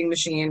the vending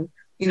machine.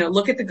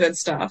 Look at the good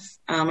stuff.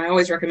 I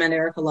always recommend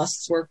Erica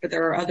Lust's work, but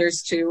there are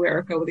others too.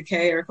 Erica with a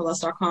K,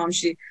 ericalust.com.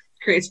 She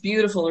creates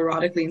beautiful,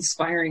 erotically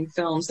inspiring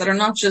films that are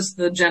not just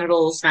the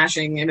genital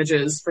smashing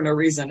images for no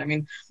reason. I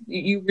mean,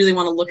 you really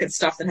want to look at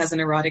stuff that has an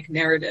erotic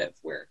narrative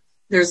where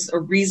there's a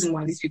reason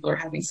why these people are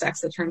having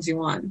sex that turns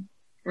you on,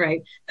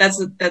 right? That's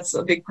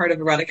a big part of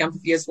erotic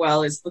empathy as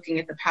well, is looking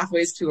at the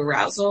pathways to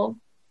arousal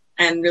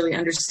and really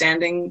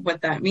understanding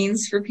what that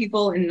means for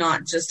people, and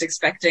not just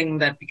expecting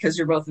that because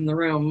you're both in the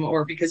room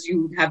or because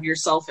you have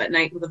yourself at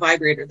night with a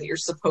vibrator that you're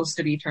supposed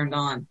to be turned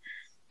on.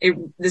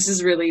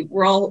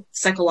 We're all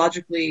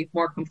psychologically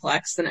more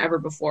complex than ever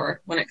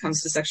before when it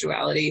comes to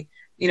sexuality.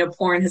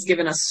 Porn has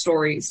given us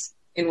stories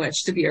in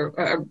which to be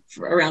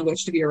around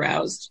which to be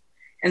aroused.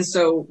 And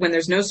so when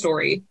there's no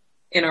story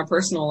in our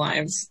personal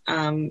lives,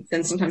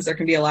 then sometimes there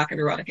can be a lack of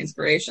erotic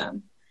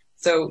inspiration.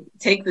 So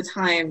take the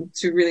time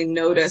to really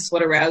notice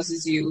what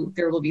arouses you.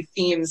 There will be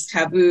themes,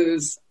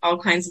 taboos, all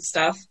kinds of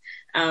stuff.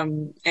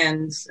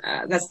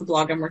 That's the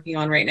blog I'm working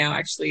on right now,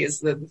 actually, is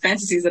the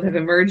fantasies that have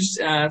emerged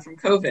from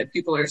COVID.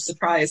 People are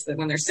surprised that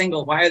when they're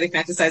single, why are they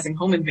fantasizing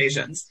home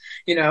invasions?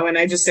 And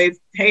I just say,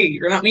 hey,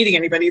 you're not meeting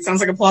anybody. It sounds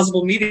like a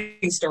plausible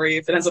meeting story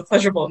if it ends up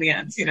pleasurable in the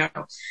end,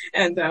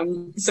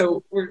 And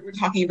so we're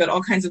talking about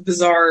all kinds of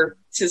bizarre,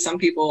 to some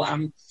people,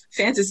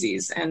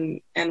 fantasies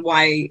and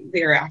why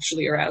they are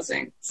actually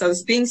arousing. So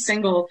being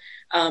single,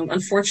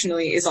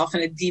 unfortunately, is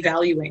often a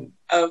devaluing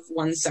of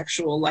one's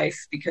sexual life,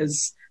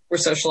 because we're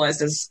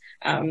socialized as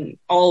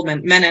all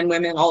men and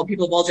women, all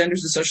people of all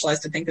genders are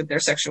socialized to think that their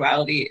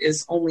sexuality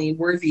is only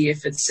worthy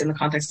if it's in the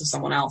context of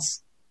someone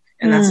else.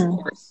 And that's, of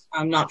course,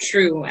 not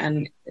true.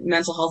 And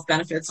mental health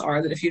benefits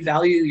are that if you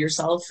value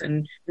yourself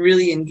and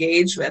really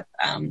engage with,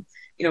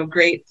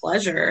 great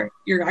pleasure,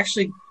 you're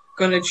actually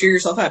going to cheer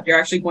yourself up. You're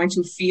actually going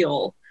to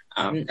feel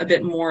a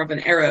bit more of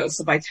an eros,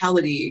 a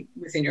vitality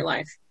within your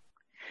life.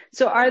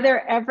 So are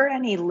there ever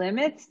any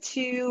limits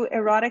to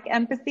erotic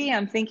empathy?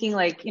 I'm thinking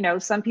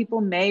some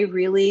people may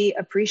really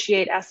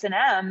appreciate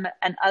S&M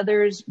and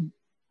others,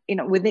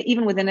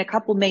 even within a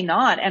couple may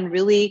not. And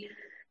really,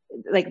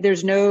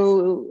 there's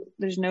no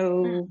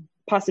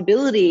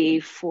possibility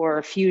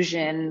for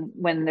fusion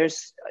when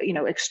there's,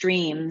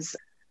 extremes.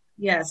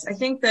 Yes, I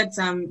think that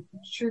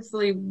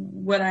truthfully,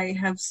 what I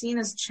have seen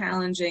as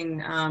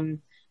challenging,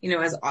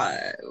 as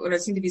what I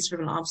seem to be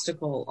sort of an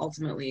obstacle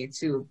ultimately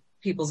to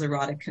people's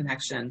erotic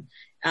connection,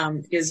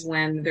 is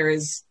when there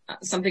is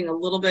something a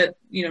little bit,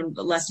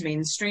 less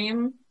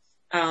mainstream,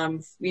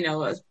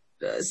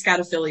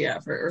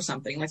 scatophilia or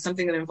something, like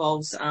something that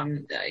involves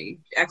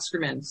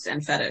excrement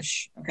and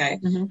fetish, okay,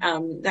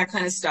 that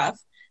kind of stuff,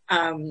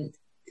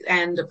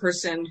 and a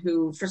person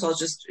who, first of all,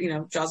 just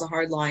draws a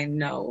hard line,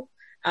 no,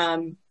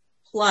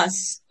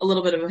 plus a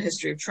little bit of a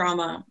history of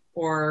trauma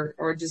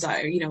or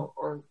desire,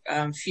 or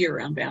fear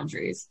around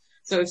boundaries.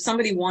 So if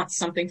somebody wants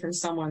something from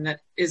someone that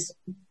is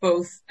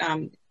both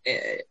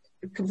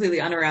completely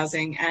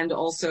unarousing and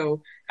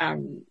also,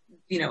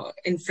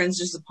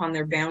 infringes upon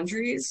their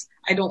boundaries,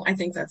 I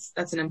think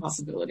that's an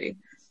impossibility.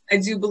 I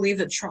do believe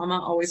that trauma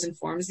always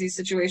informs these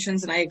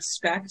situations, and I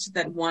expect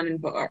that one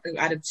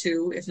out of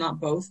two, if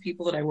not both,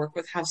 people that I work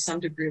with have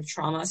some degree of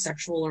trauma,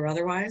 sexual or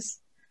otherwise.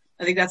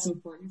 I think that's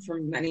important for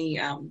many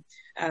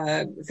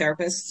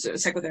therapists,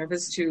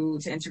 psychotherapists, to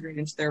integrate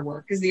into their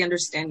work, is the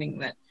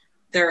understanding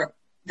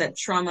that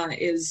trauma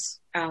is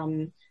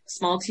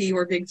small t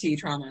or big T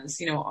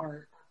traumas,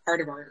 are part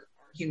of our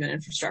human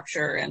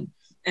infrastructure, and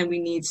we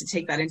need to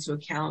take that into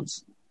account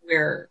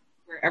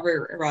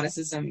wherever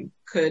eroticism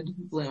could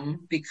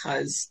bloom,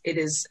 because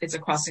it's a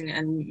crossing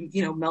and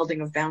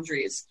melding of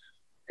boundaries.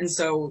 And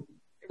so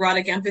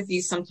erotic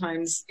empathy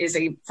sometimes is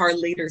a far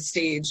later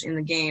stage in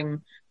the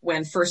game,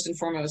 when first and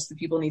foremost the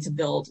people need to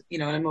build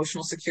an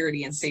emotional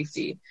security and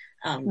safety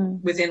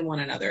within one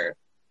another,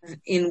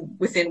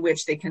 within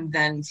which they can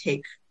then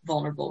take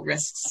vulnerable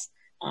risks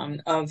of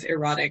an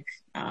erotic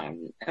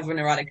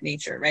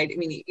nature, right? I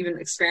mean, even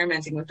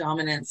experimenting with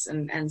dominance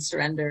and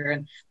surrender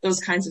and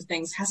those kinds of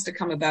things has to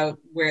come about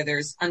where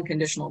there's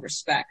unconditional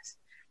respect,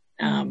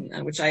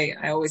 which I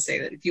always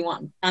say that if you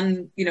want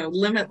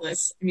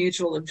limitless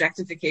mutual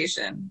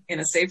objectification in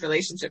a safe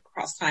relationship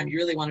across time, you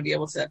really want to be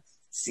able to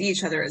see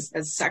each other as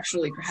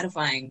sexually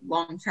gratifying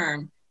long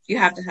term. You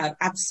have to have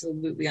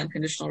absolutely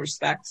unconditional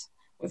respect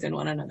within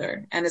one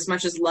another. And as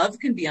much as love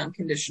can be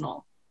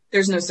unconditional,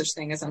 there's no such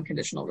thing as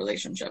unconditional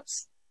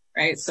relationships,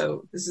 right?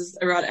 So this is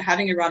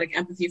having erotic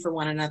empathy for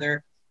one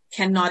another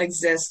cannot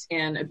exist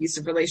in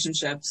abusive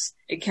relationships.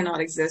 It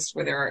cannot exist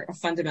where there are a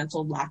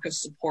fundamental lack of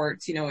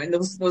support, in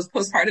those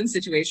postpartum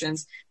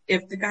situations.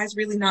 If the guy's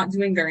really not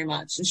doing very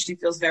much and she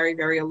feels very,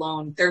 very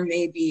alone, there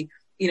may be,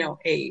 for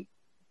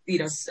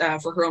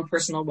her own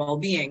personal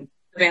well-being,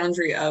 the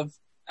boundary of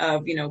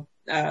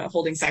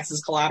holding sex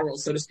as collateral,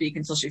 so to speak,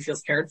 until she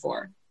feels cared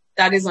for.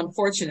 That is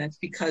unfortunate,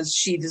 because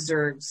she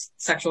deserves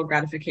sexual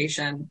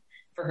gratification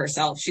for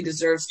herself. She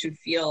deserves to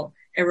feel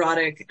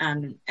erotic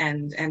and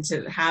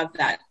to have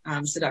that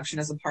seduction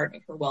as a part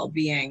of her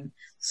well-being.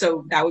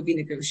 So that would be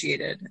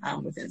negotiated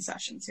within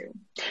session too.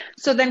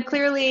 So then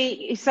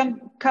clearly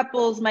some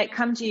couples might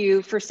come to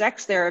you for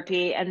sex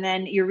therapy, and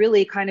then you're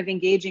really kind of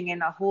engaging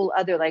in a whole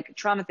other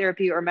trauma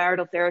therapy or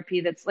marital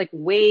therapy that's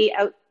way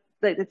out.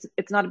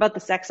 It's not about the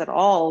sex at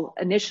all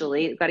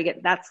initially. You've got to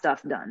get that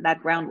stuff done,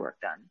 that groundwork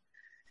done.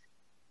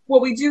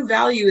 What we do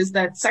value is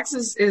that sex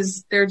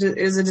is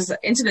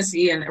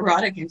intimacy, and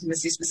erotic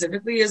intimacy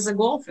specifically is a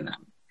goal for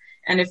them.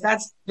 And if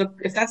that's the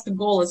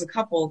goal as a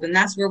couple, then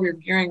that's where we're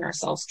gearing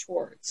ourselves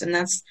towards. And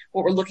that's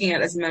what we're looking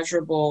at as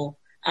measurable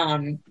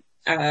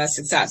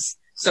success.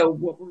 So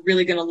what we're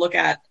really going to look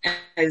at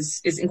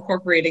is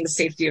incorporating the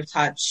safety of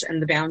touch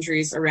and the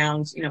boundaries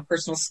around,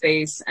 personal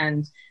space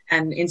and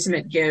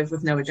intimate give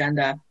with no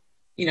agenda.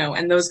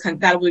 And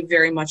that will be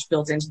very much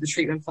built into the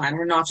treatment plan.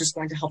 We're not just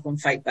going to help them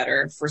fight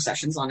better for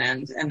sessions on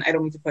end. And I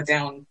don't mean to put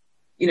down,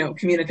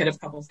 communicative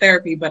couples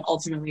therapy, but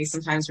ultimately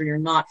sometimes when you're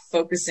not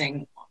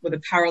focusing with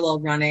a parallel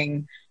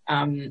running,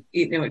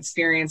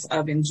 experience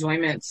of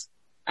enjoyment,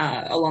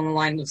 along the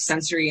line of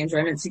sensory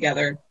enjoyment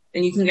together,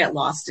 then you can get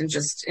lost in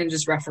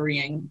just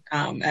refereeing,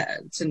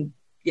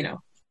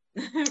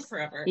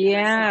 forever.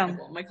 Yeah.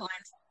 My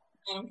clients,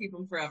 I don't keep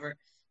them forever.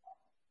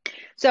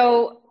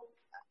 So,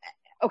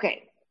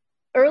 okay.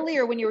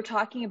 Earlier, when you were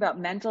talking about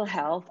mental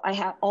health,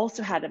 I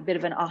also had a bit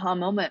of an aha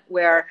moment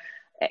where,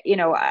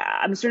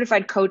 I'm a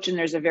certified coach, and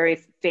there's a very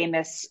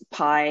famous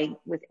pie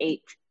with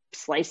 8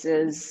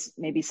 slices.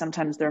 Maybe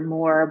sometimes there are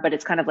more, but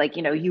it's kind of like,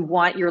 you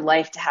want your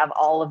life to have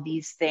all of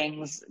these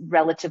things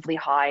relatively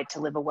high to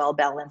live a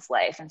well-balanced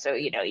life. And so,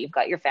 you've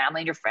got your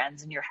family and your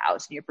friends and your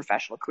house and your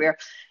professional career,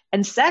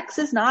 and sex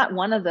is not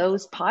one of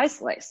those pie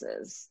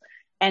slices.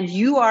 And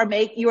you are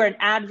an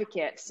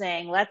advocate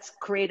saying, let's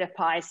create a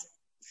pie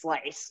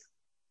slice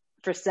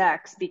for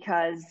sex,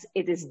 because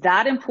it is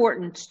that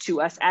important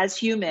to us as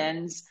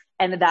humans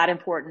and that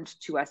important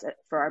to us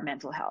for our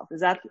mental health.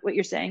 Is that what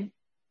you're saying?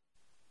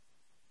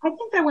 I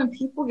think that when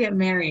people get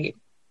married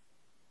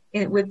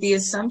with the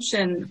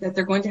assumption that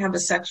they're going to have a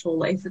sexual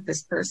life with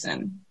this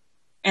person,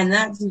 and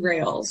that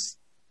derails,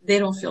 they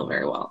don't feel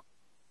very well.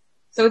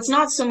 So it's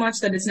not so much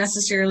that it's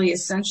necessarily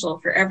essential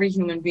for every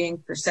human being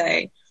per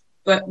se,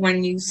 but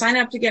when you sign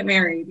up to get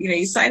married,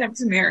 you sign up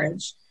to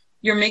marriage,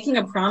 you're making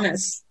a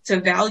promise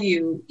to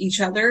value each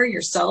other,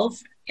 yourself,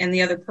 and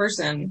the other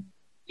person,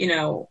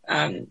 the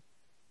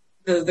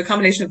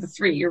combination of the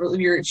three.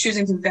 You're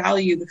choosing to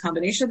value the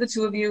combination of the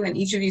two of you and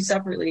each of you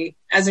separately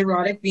as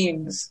erotic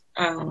beings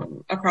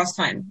across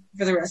time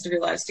for the rest of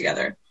your lives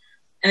together.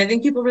 And I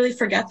think people really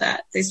forget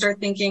that. They start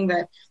thinking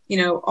that,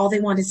 all they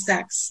want is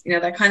sex,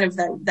 that kind of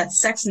that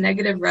sex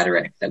negative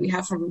rhetoric that we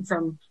have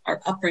from our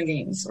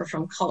upbringings or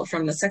from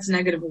the sex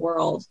negative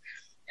world.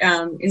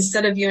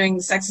 Instead of viewing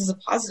sex as a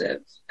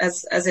positive,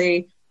 as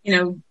a,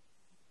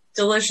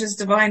 delicious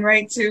divine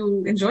right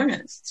to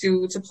enjoyment,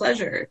 to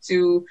pleasure,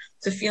 to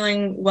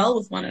feeling well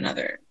with one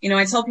another.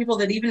 I tell people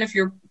that even if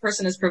your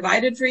person is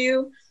provided for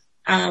you,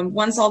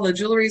 once all the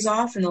jewelry's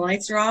off and the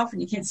lights are off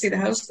and you can't see the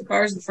house, the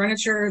cars, the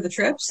furniture, the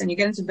trips, and you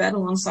get into bed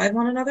alongside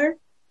one another,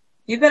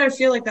 you better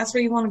feel like that's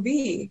where you want to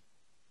be.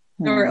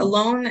 Or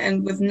alone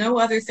and with no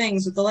other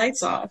things, with the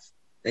lights off,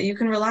 that you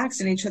can relax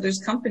in each other's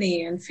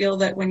company and feel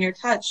that when you're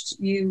touched,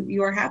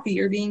 you are happy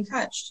you're being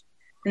touched.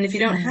 And if you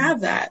don't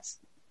have that,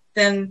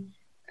 then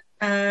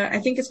I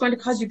think it's going to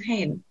cause you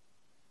pain.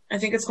 I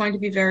think it's going to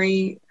be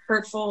very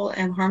hurtful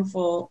and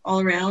harmful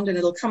all around, and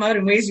it'll come out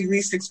in ways you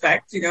least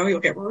expect. You'll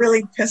get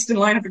really pissed in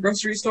line at the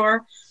grocery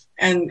store,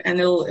 and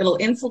it'll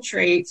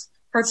infiltrate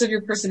parts of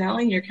your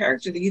personality and your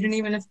character that you didn't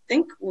even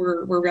think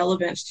were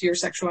relevant to your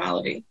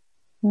sexuality.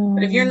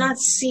 But if you're not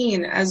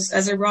seen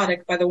as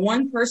erotic by the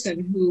one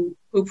person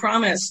who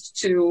promised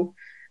to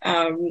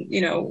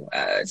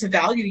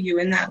value you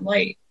in that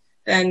light,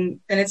 then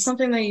it's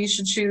something that you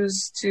should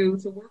choose to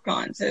work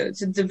on, to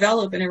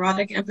develop an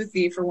erotic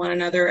empathy for one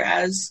another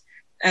as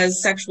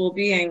sexual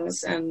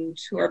beings, and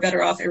who are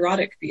better off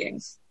erotic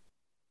beings.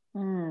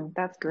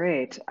 That's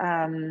great.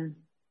 I'm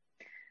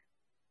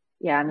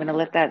going to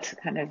let that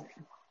kind of,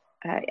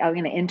 I'm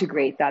going to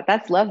integrate that.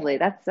 That's lovely.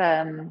 That's,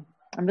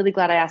 I'm really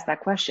glad I asked that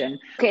question.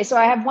 Okay, so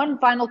I have one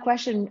final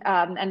question,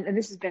 and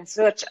this has been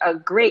such a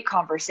great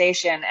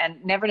conversation,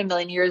 and never in a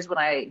million years when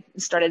I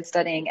started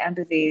studying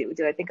empathy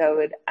did I think I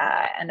would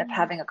end up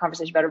having a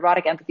conversation about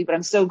erotic empathy, but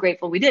I'm so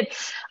grateful we did.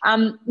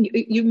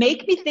 You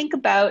make me think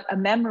about a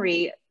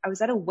memory. I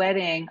was at a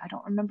wedding, I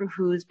don't remember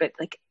whose, but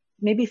like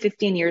maybe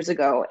 15 years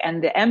ago,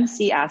 and the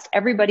MC asked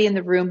everybody in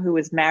the room who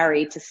was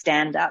married to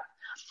stand up.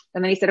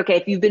 And then he said, okay,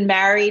 if you've been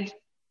married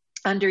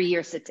under a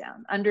year, sit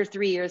down. Under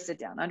 3 years, sit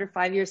down. Under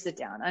 5 years, sit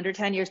down. Under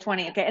 10 years,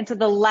 20. Okay. And so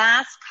the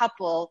last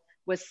couple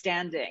was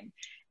standing.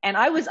 And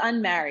I was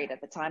unmarried at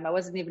the time. I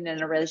wasn't even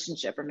in a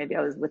relationship, or maybe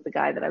I was with the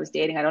guy that I was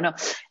dating. I don't know.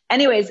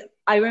 Anyways,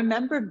 I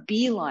remember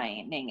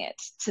beelining it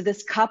to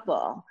this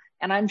couple.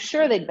 And I'm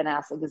sure they'd been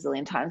asked a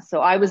gazillion times. So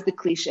I was the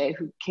cliche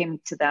who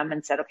came to them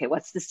and said, okay,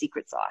 what's the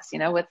secret sauce?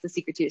 What's the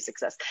secret to your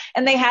success?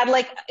 And they had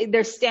like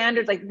their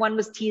standards, like one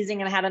was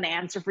teasing and had an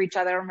answer for each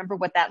other. I don't remember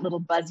what that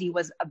little buzzy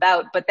was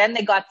about, but then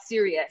they got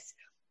serious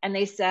and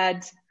they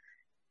said,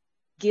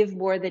 give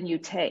more than you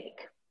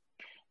take.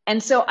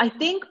 And so I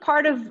think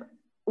part of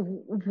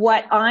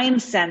what I'm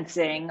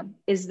sensing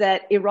is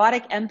that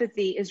erotic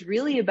empathy is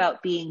really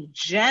about being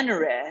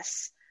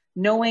generous,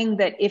 knowing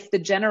that if the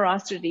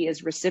generosity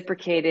is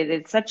reciprocated,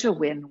 it's such a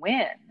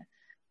win-win,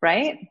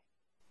 right?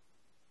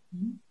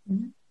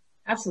 Mm-hmm.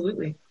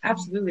 Absolutely.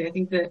 Absolutely. I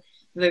think that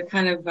the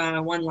kind of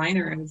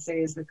one-liner I would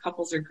say is that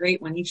couples are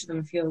great when each of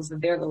them feels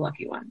that they're the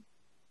lucky one.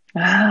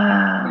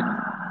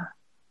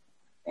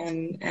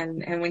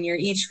 And when you're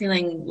each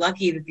feeling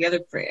lucky that the other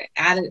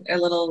added a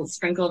little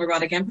sprinkle of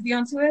erotic empathy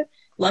onto it,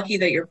 lucky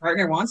that your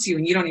partner wants you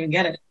and you don't even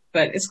get it,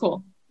 but it's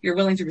cool. You're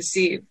willing to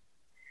receive.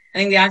 I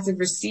think the act of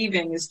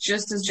receiving is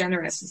just as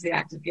generous as the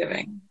act of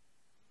giving.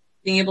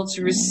 Being able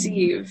to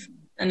receive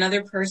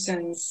another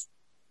person's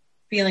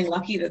feeling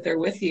lucky that they're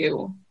with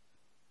you,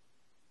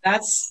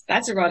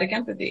 that's erotic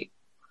empathy.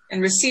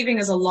 And receiving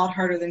is a lot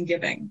harder than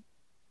giving.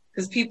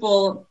 because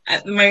people,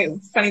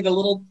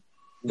 the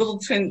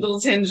little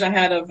tinge I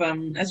had of,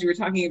 as you were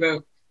talking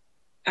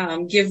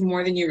about, give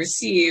more than you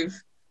receive.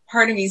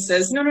 Part of me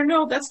says,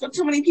 no, that's what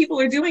so many people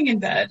are doing in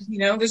bed. You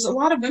know, there's a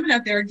lot of women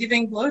out there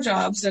giving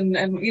blowjobs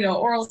and, you know,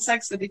 oral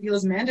sex that they feel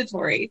is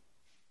mandatory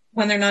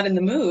when they're not in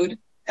the mood.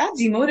 That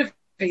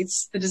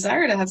demotivates the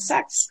desire to have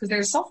sex because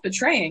they're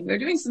self-betraying. They're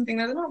doing something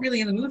that they're not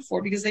really in the mood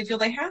for because they feel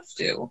they have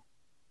to.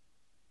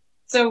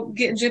 So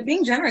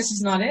being generous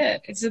is not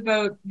it. It's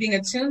about being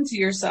attuned to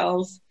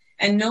yourself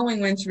and knowing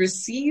when to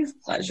receive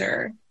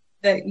pleasure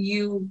that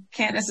you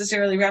can't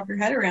necessarily wrap your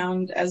head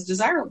around as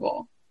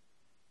desirable.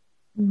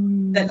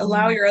 That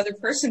allow your other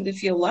person to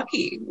feel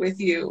lucky with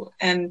you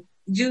and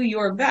do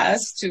your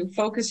best to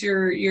focus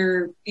your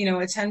you know,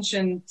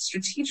 attention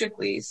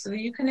strategically so that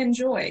you can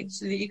enjoy,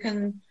 so that you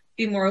can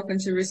be more open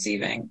to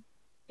receiving.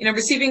 You know,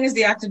 receiving is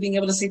the act of being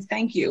able to say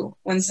thank you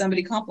when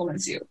somebody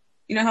compliments you.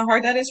 You know how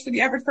hard that is for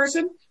the average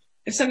person?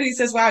 If somebody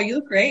says, wow, you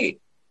look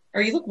great,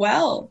 or you look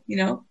well, you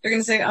know, they're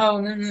going to say,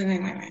 oh,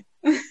 no.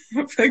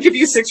 I'll give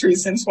you 6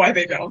 reasons why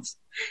they don't.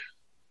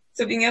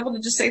 So being able to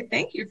just say,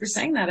 thank you for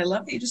saying that. I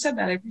love that you just said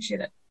that. I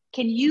appreciate it.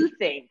 Can you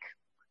think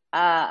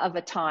of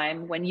a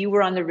time when you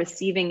were on the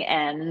receiving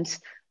end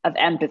of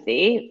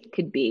empathy? It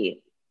could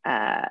be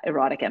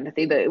erotic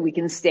empathy, but we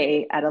can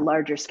stay at a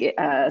larger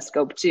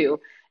scope too.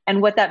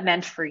 And what that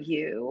meant for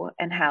you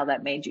and how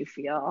that made you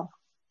feel.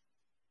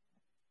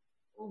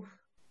 Oof.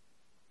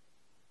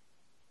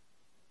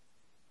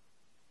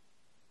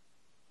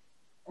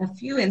 A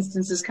few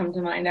instances come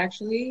to mind,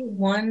 actually.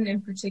 One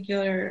in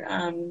particular,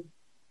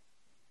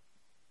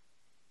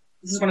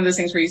 this is one of those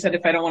things where you said,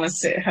 if I don't want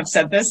to have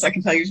said this, I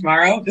can tell you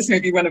tomorrow. This may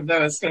be one of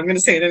those, but I'm going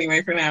to say it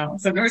anyway for now.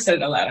 So I've never said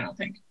it out loud, I don't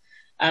think.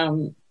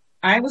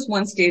 I was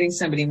once dating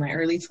somebody in my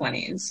early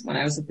 20s when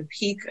I was at the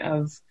peak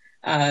of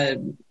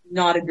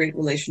not a great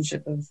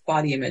relationship of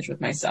body image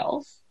with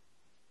myself,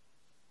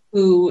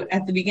 who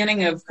at the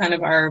beginning of kind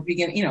of our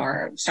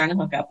starting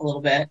to hook up a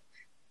little bit.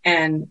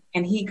 And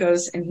he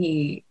goes and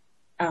he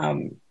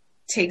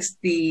takes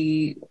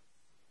the,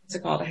 what's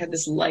it called? I had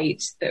this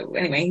light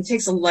he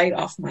takes a light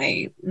off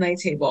my night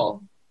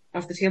table,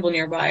 off the table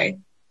nearby,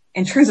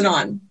 and turns it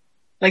on.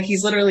 Like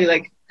he's literally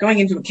like going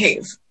into a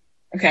cave.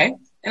 Okay.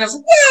 And I was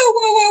like,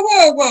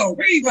 whoa,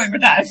 where are you going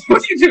with that?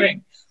 What are you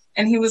doing?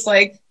 And he was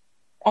like,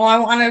 oh, I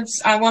want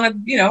to,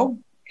 you know,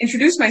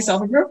 introduce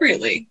myself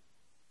appropriately.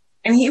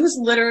 And he was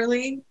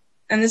literally,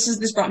 and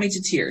this brought me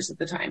to tears at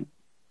the time.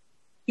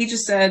 He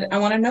just said, I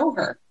want to know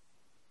her.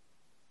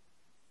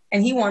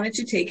 And he wanted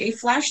to take a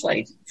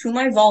flashlight to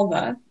my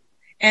vulva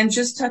and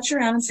just touch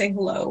around and say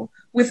hello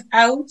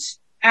without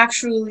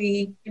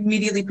actually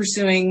immediately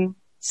pursuing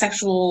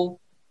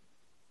sexual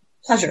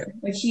pleasure.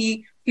 Like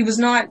he was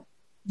not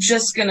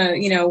just gonna,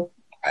 you know,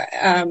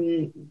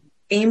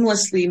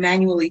 aimlessly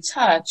manually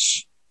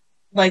touch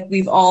like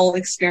we've all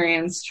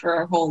experienced for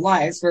our whole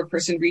lives, where a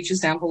person reaches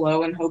down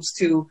below and hopes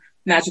to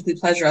magically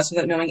pleasure us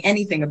without knowing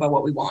anything about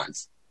what we want.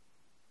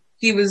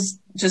 He was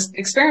just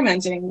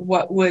experimenting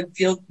what would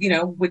feel, you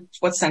know,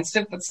 what's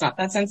sensitive, what's not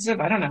that sensitive.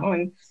 I don't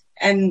know.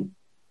 And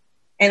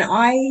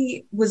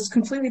I was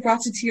completely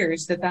brought to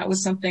tears that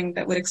was something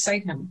that would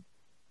excite him.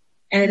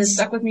 And it has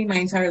stuck with me my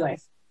entire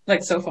life,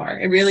 like so far.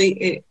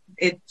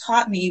 It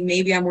taught me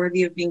maybe I'm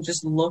worthy of being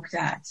just looked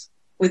at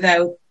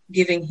without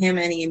giving him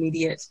any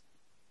immediate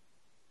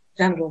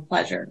genital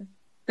pleasure.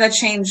 That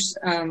changed,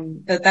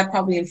 that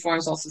probably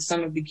informs also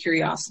some of the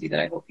curiosity that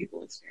I hope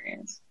people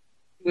experience.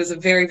 It was a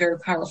very, very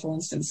powerful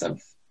instance of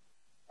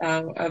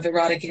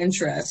erotic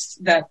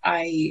interest that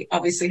I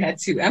obviously had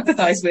to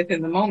empathize with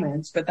in the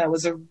moment, but that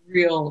was a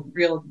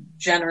real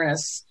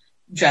generous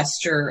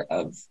gesture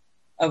of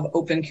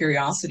open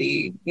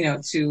curiosity, you know,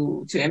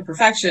 to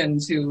imperfection,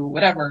 to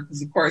whatever.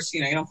 Because of course,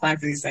 you know, you don't plan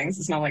for these things.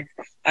 It's not like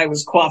I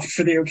was coiffed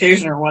for the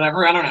occasion or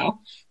whatever. I don't know,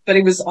 but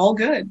it was all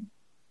good.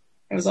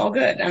 It was all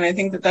good. And I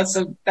think that that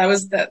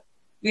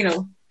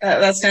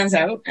stands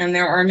out. And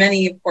there are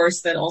many, of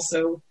course, that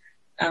also,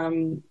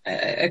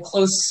 a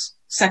close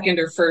second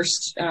or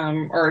first,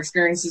 are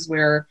experiences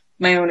where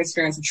my own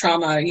experience of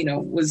trauma, you know,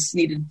 was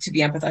needed to be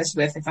empathized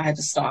with if I had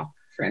to stop,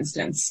 for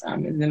instance,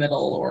 in the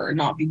middle, or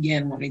not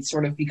begin when we'd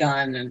sort of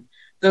begun, and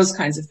those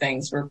kinds of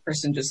things where a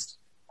person just,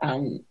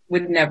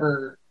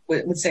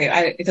 would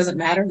say, it doesn't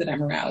matter that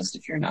I'm aroused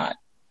if you're not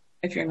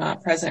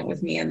present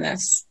with me in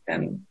this,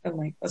 then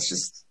like, let's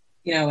just,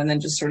 you know, and then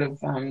just sort of,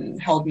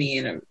 held me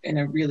in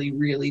a really,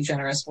 really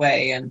generous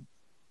way. And,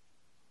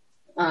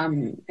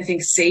 I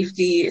think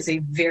safety is a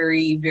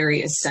very,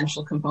 very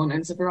essential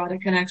component of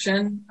erotic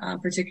connection,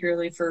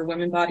 particularly for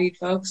women-bodied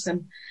folks.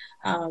 And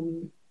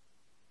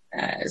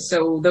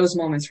so those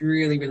moments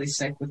really, really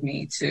stick with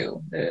me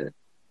too.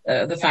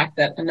 The fact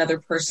that another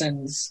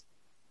person's,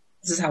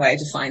 this is how I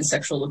define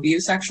sexual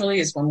abuse actually,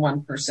 is when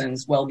one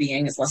person's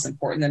well-being is less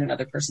important than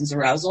another person's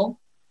arousal,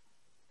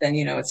 then,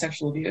 you know, it's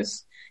sexual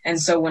abuse. And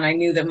so when I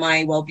knew that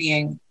my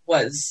well-being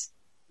was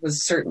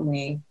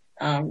certainly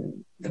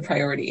the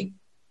priority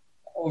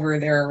over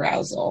their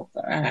arousal,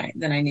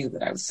 then I knew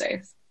that I was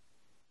safe.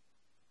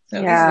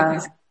 So yeah.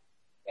 These are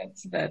the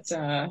things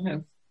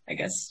that I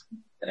guess,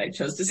 that I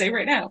chose to say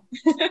right now.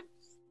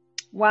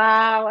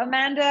 Wow,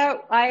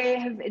 Amanda, I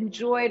have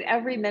enjoyed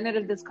every minute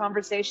of this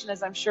conversation,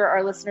 as I'm sure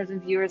our listeners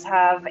and viewers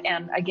have.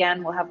 And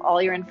again, we'll have all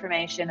your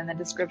information in the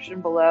description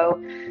below.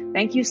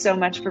 Thank you so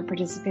much for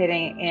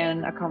participating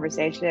in a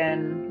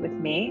conversation with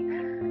me.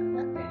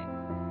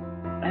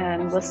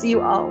 And we'll see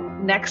you all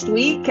next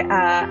week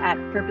at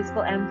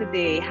Purposeful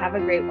Empathy. Have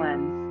a great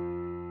one.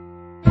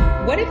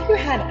 What if you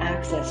had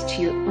access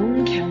to your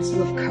own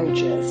council of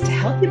coaches to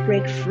help you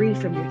break free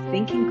from your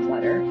thinking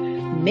clutter,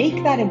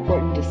 make that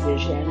important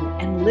decision,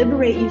 and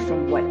liberate you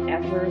from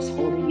whatever is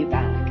holding you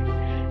back?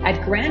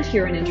 At Grand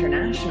Huron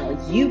International,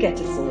 you get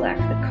to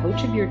select the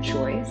coach of your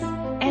choice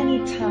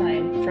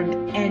anytime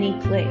from any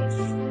place.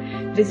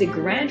 Visit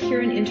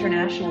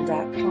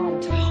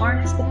grandhuroninternational.com to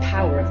harness the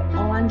power of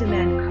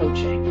on-demand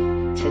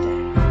coaching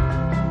today.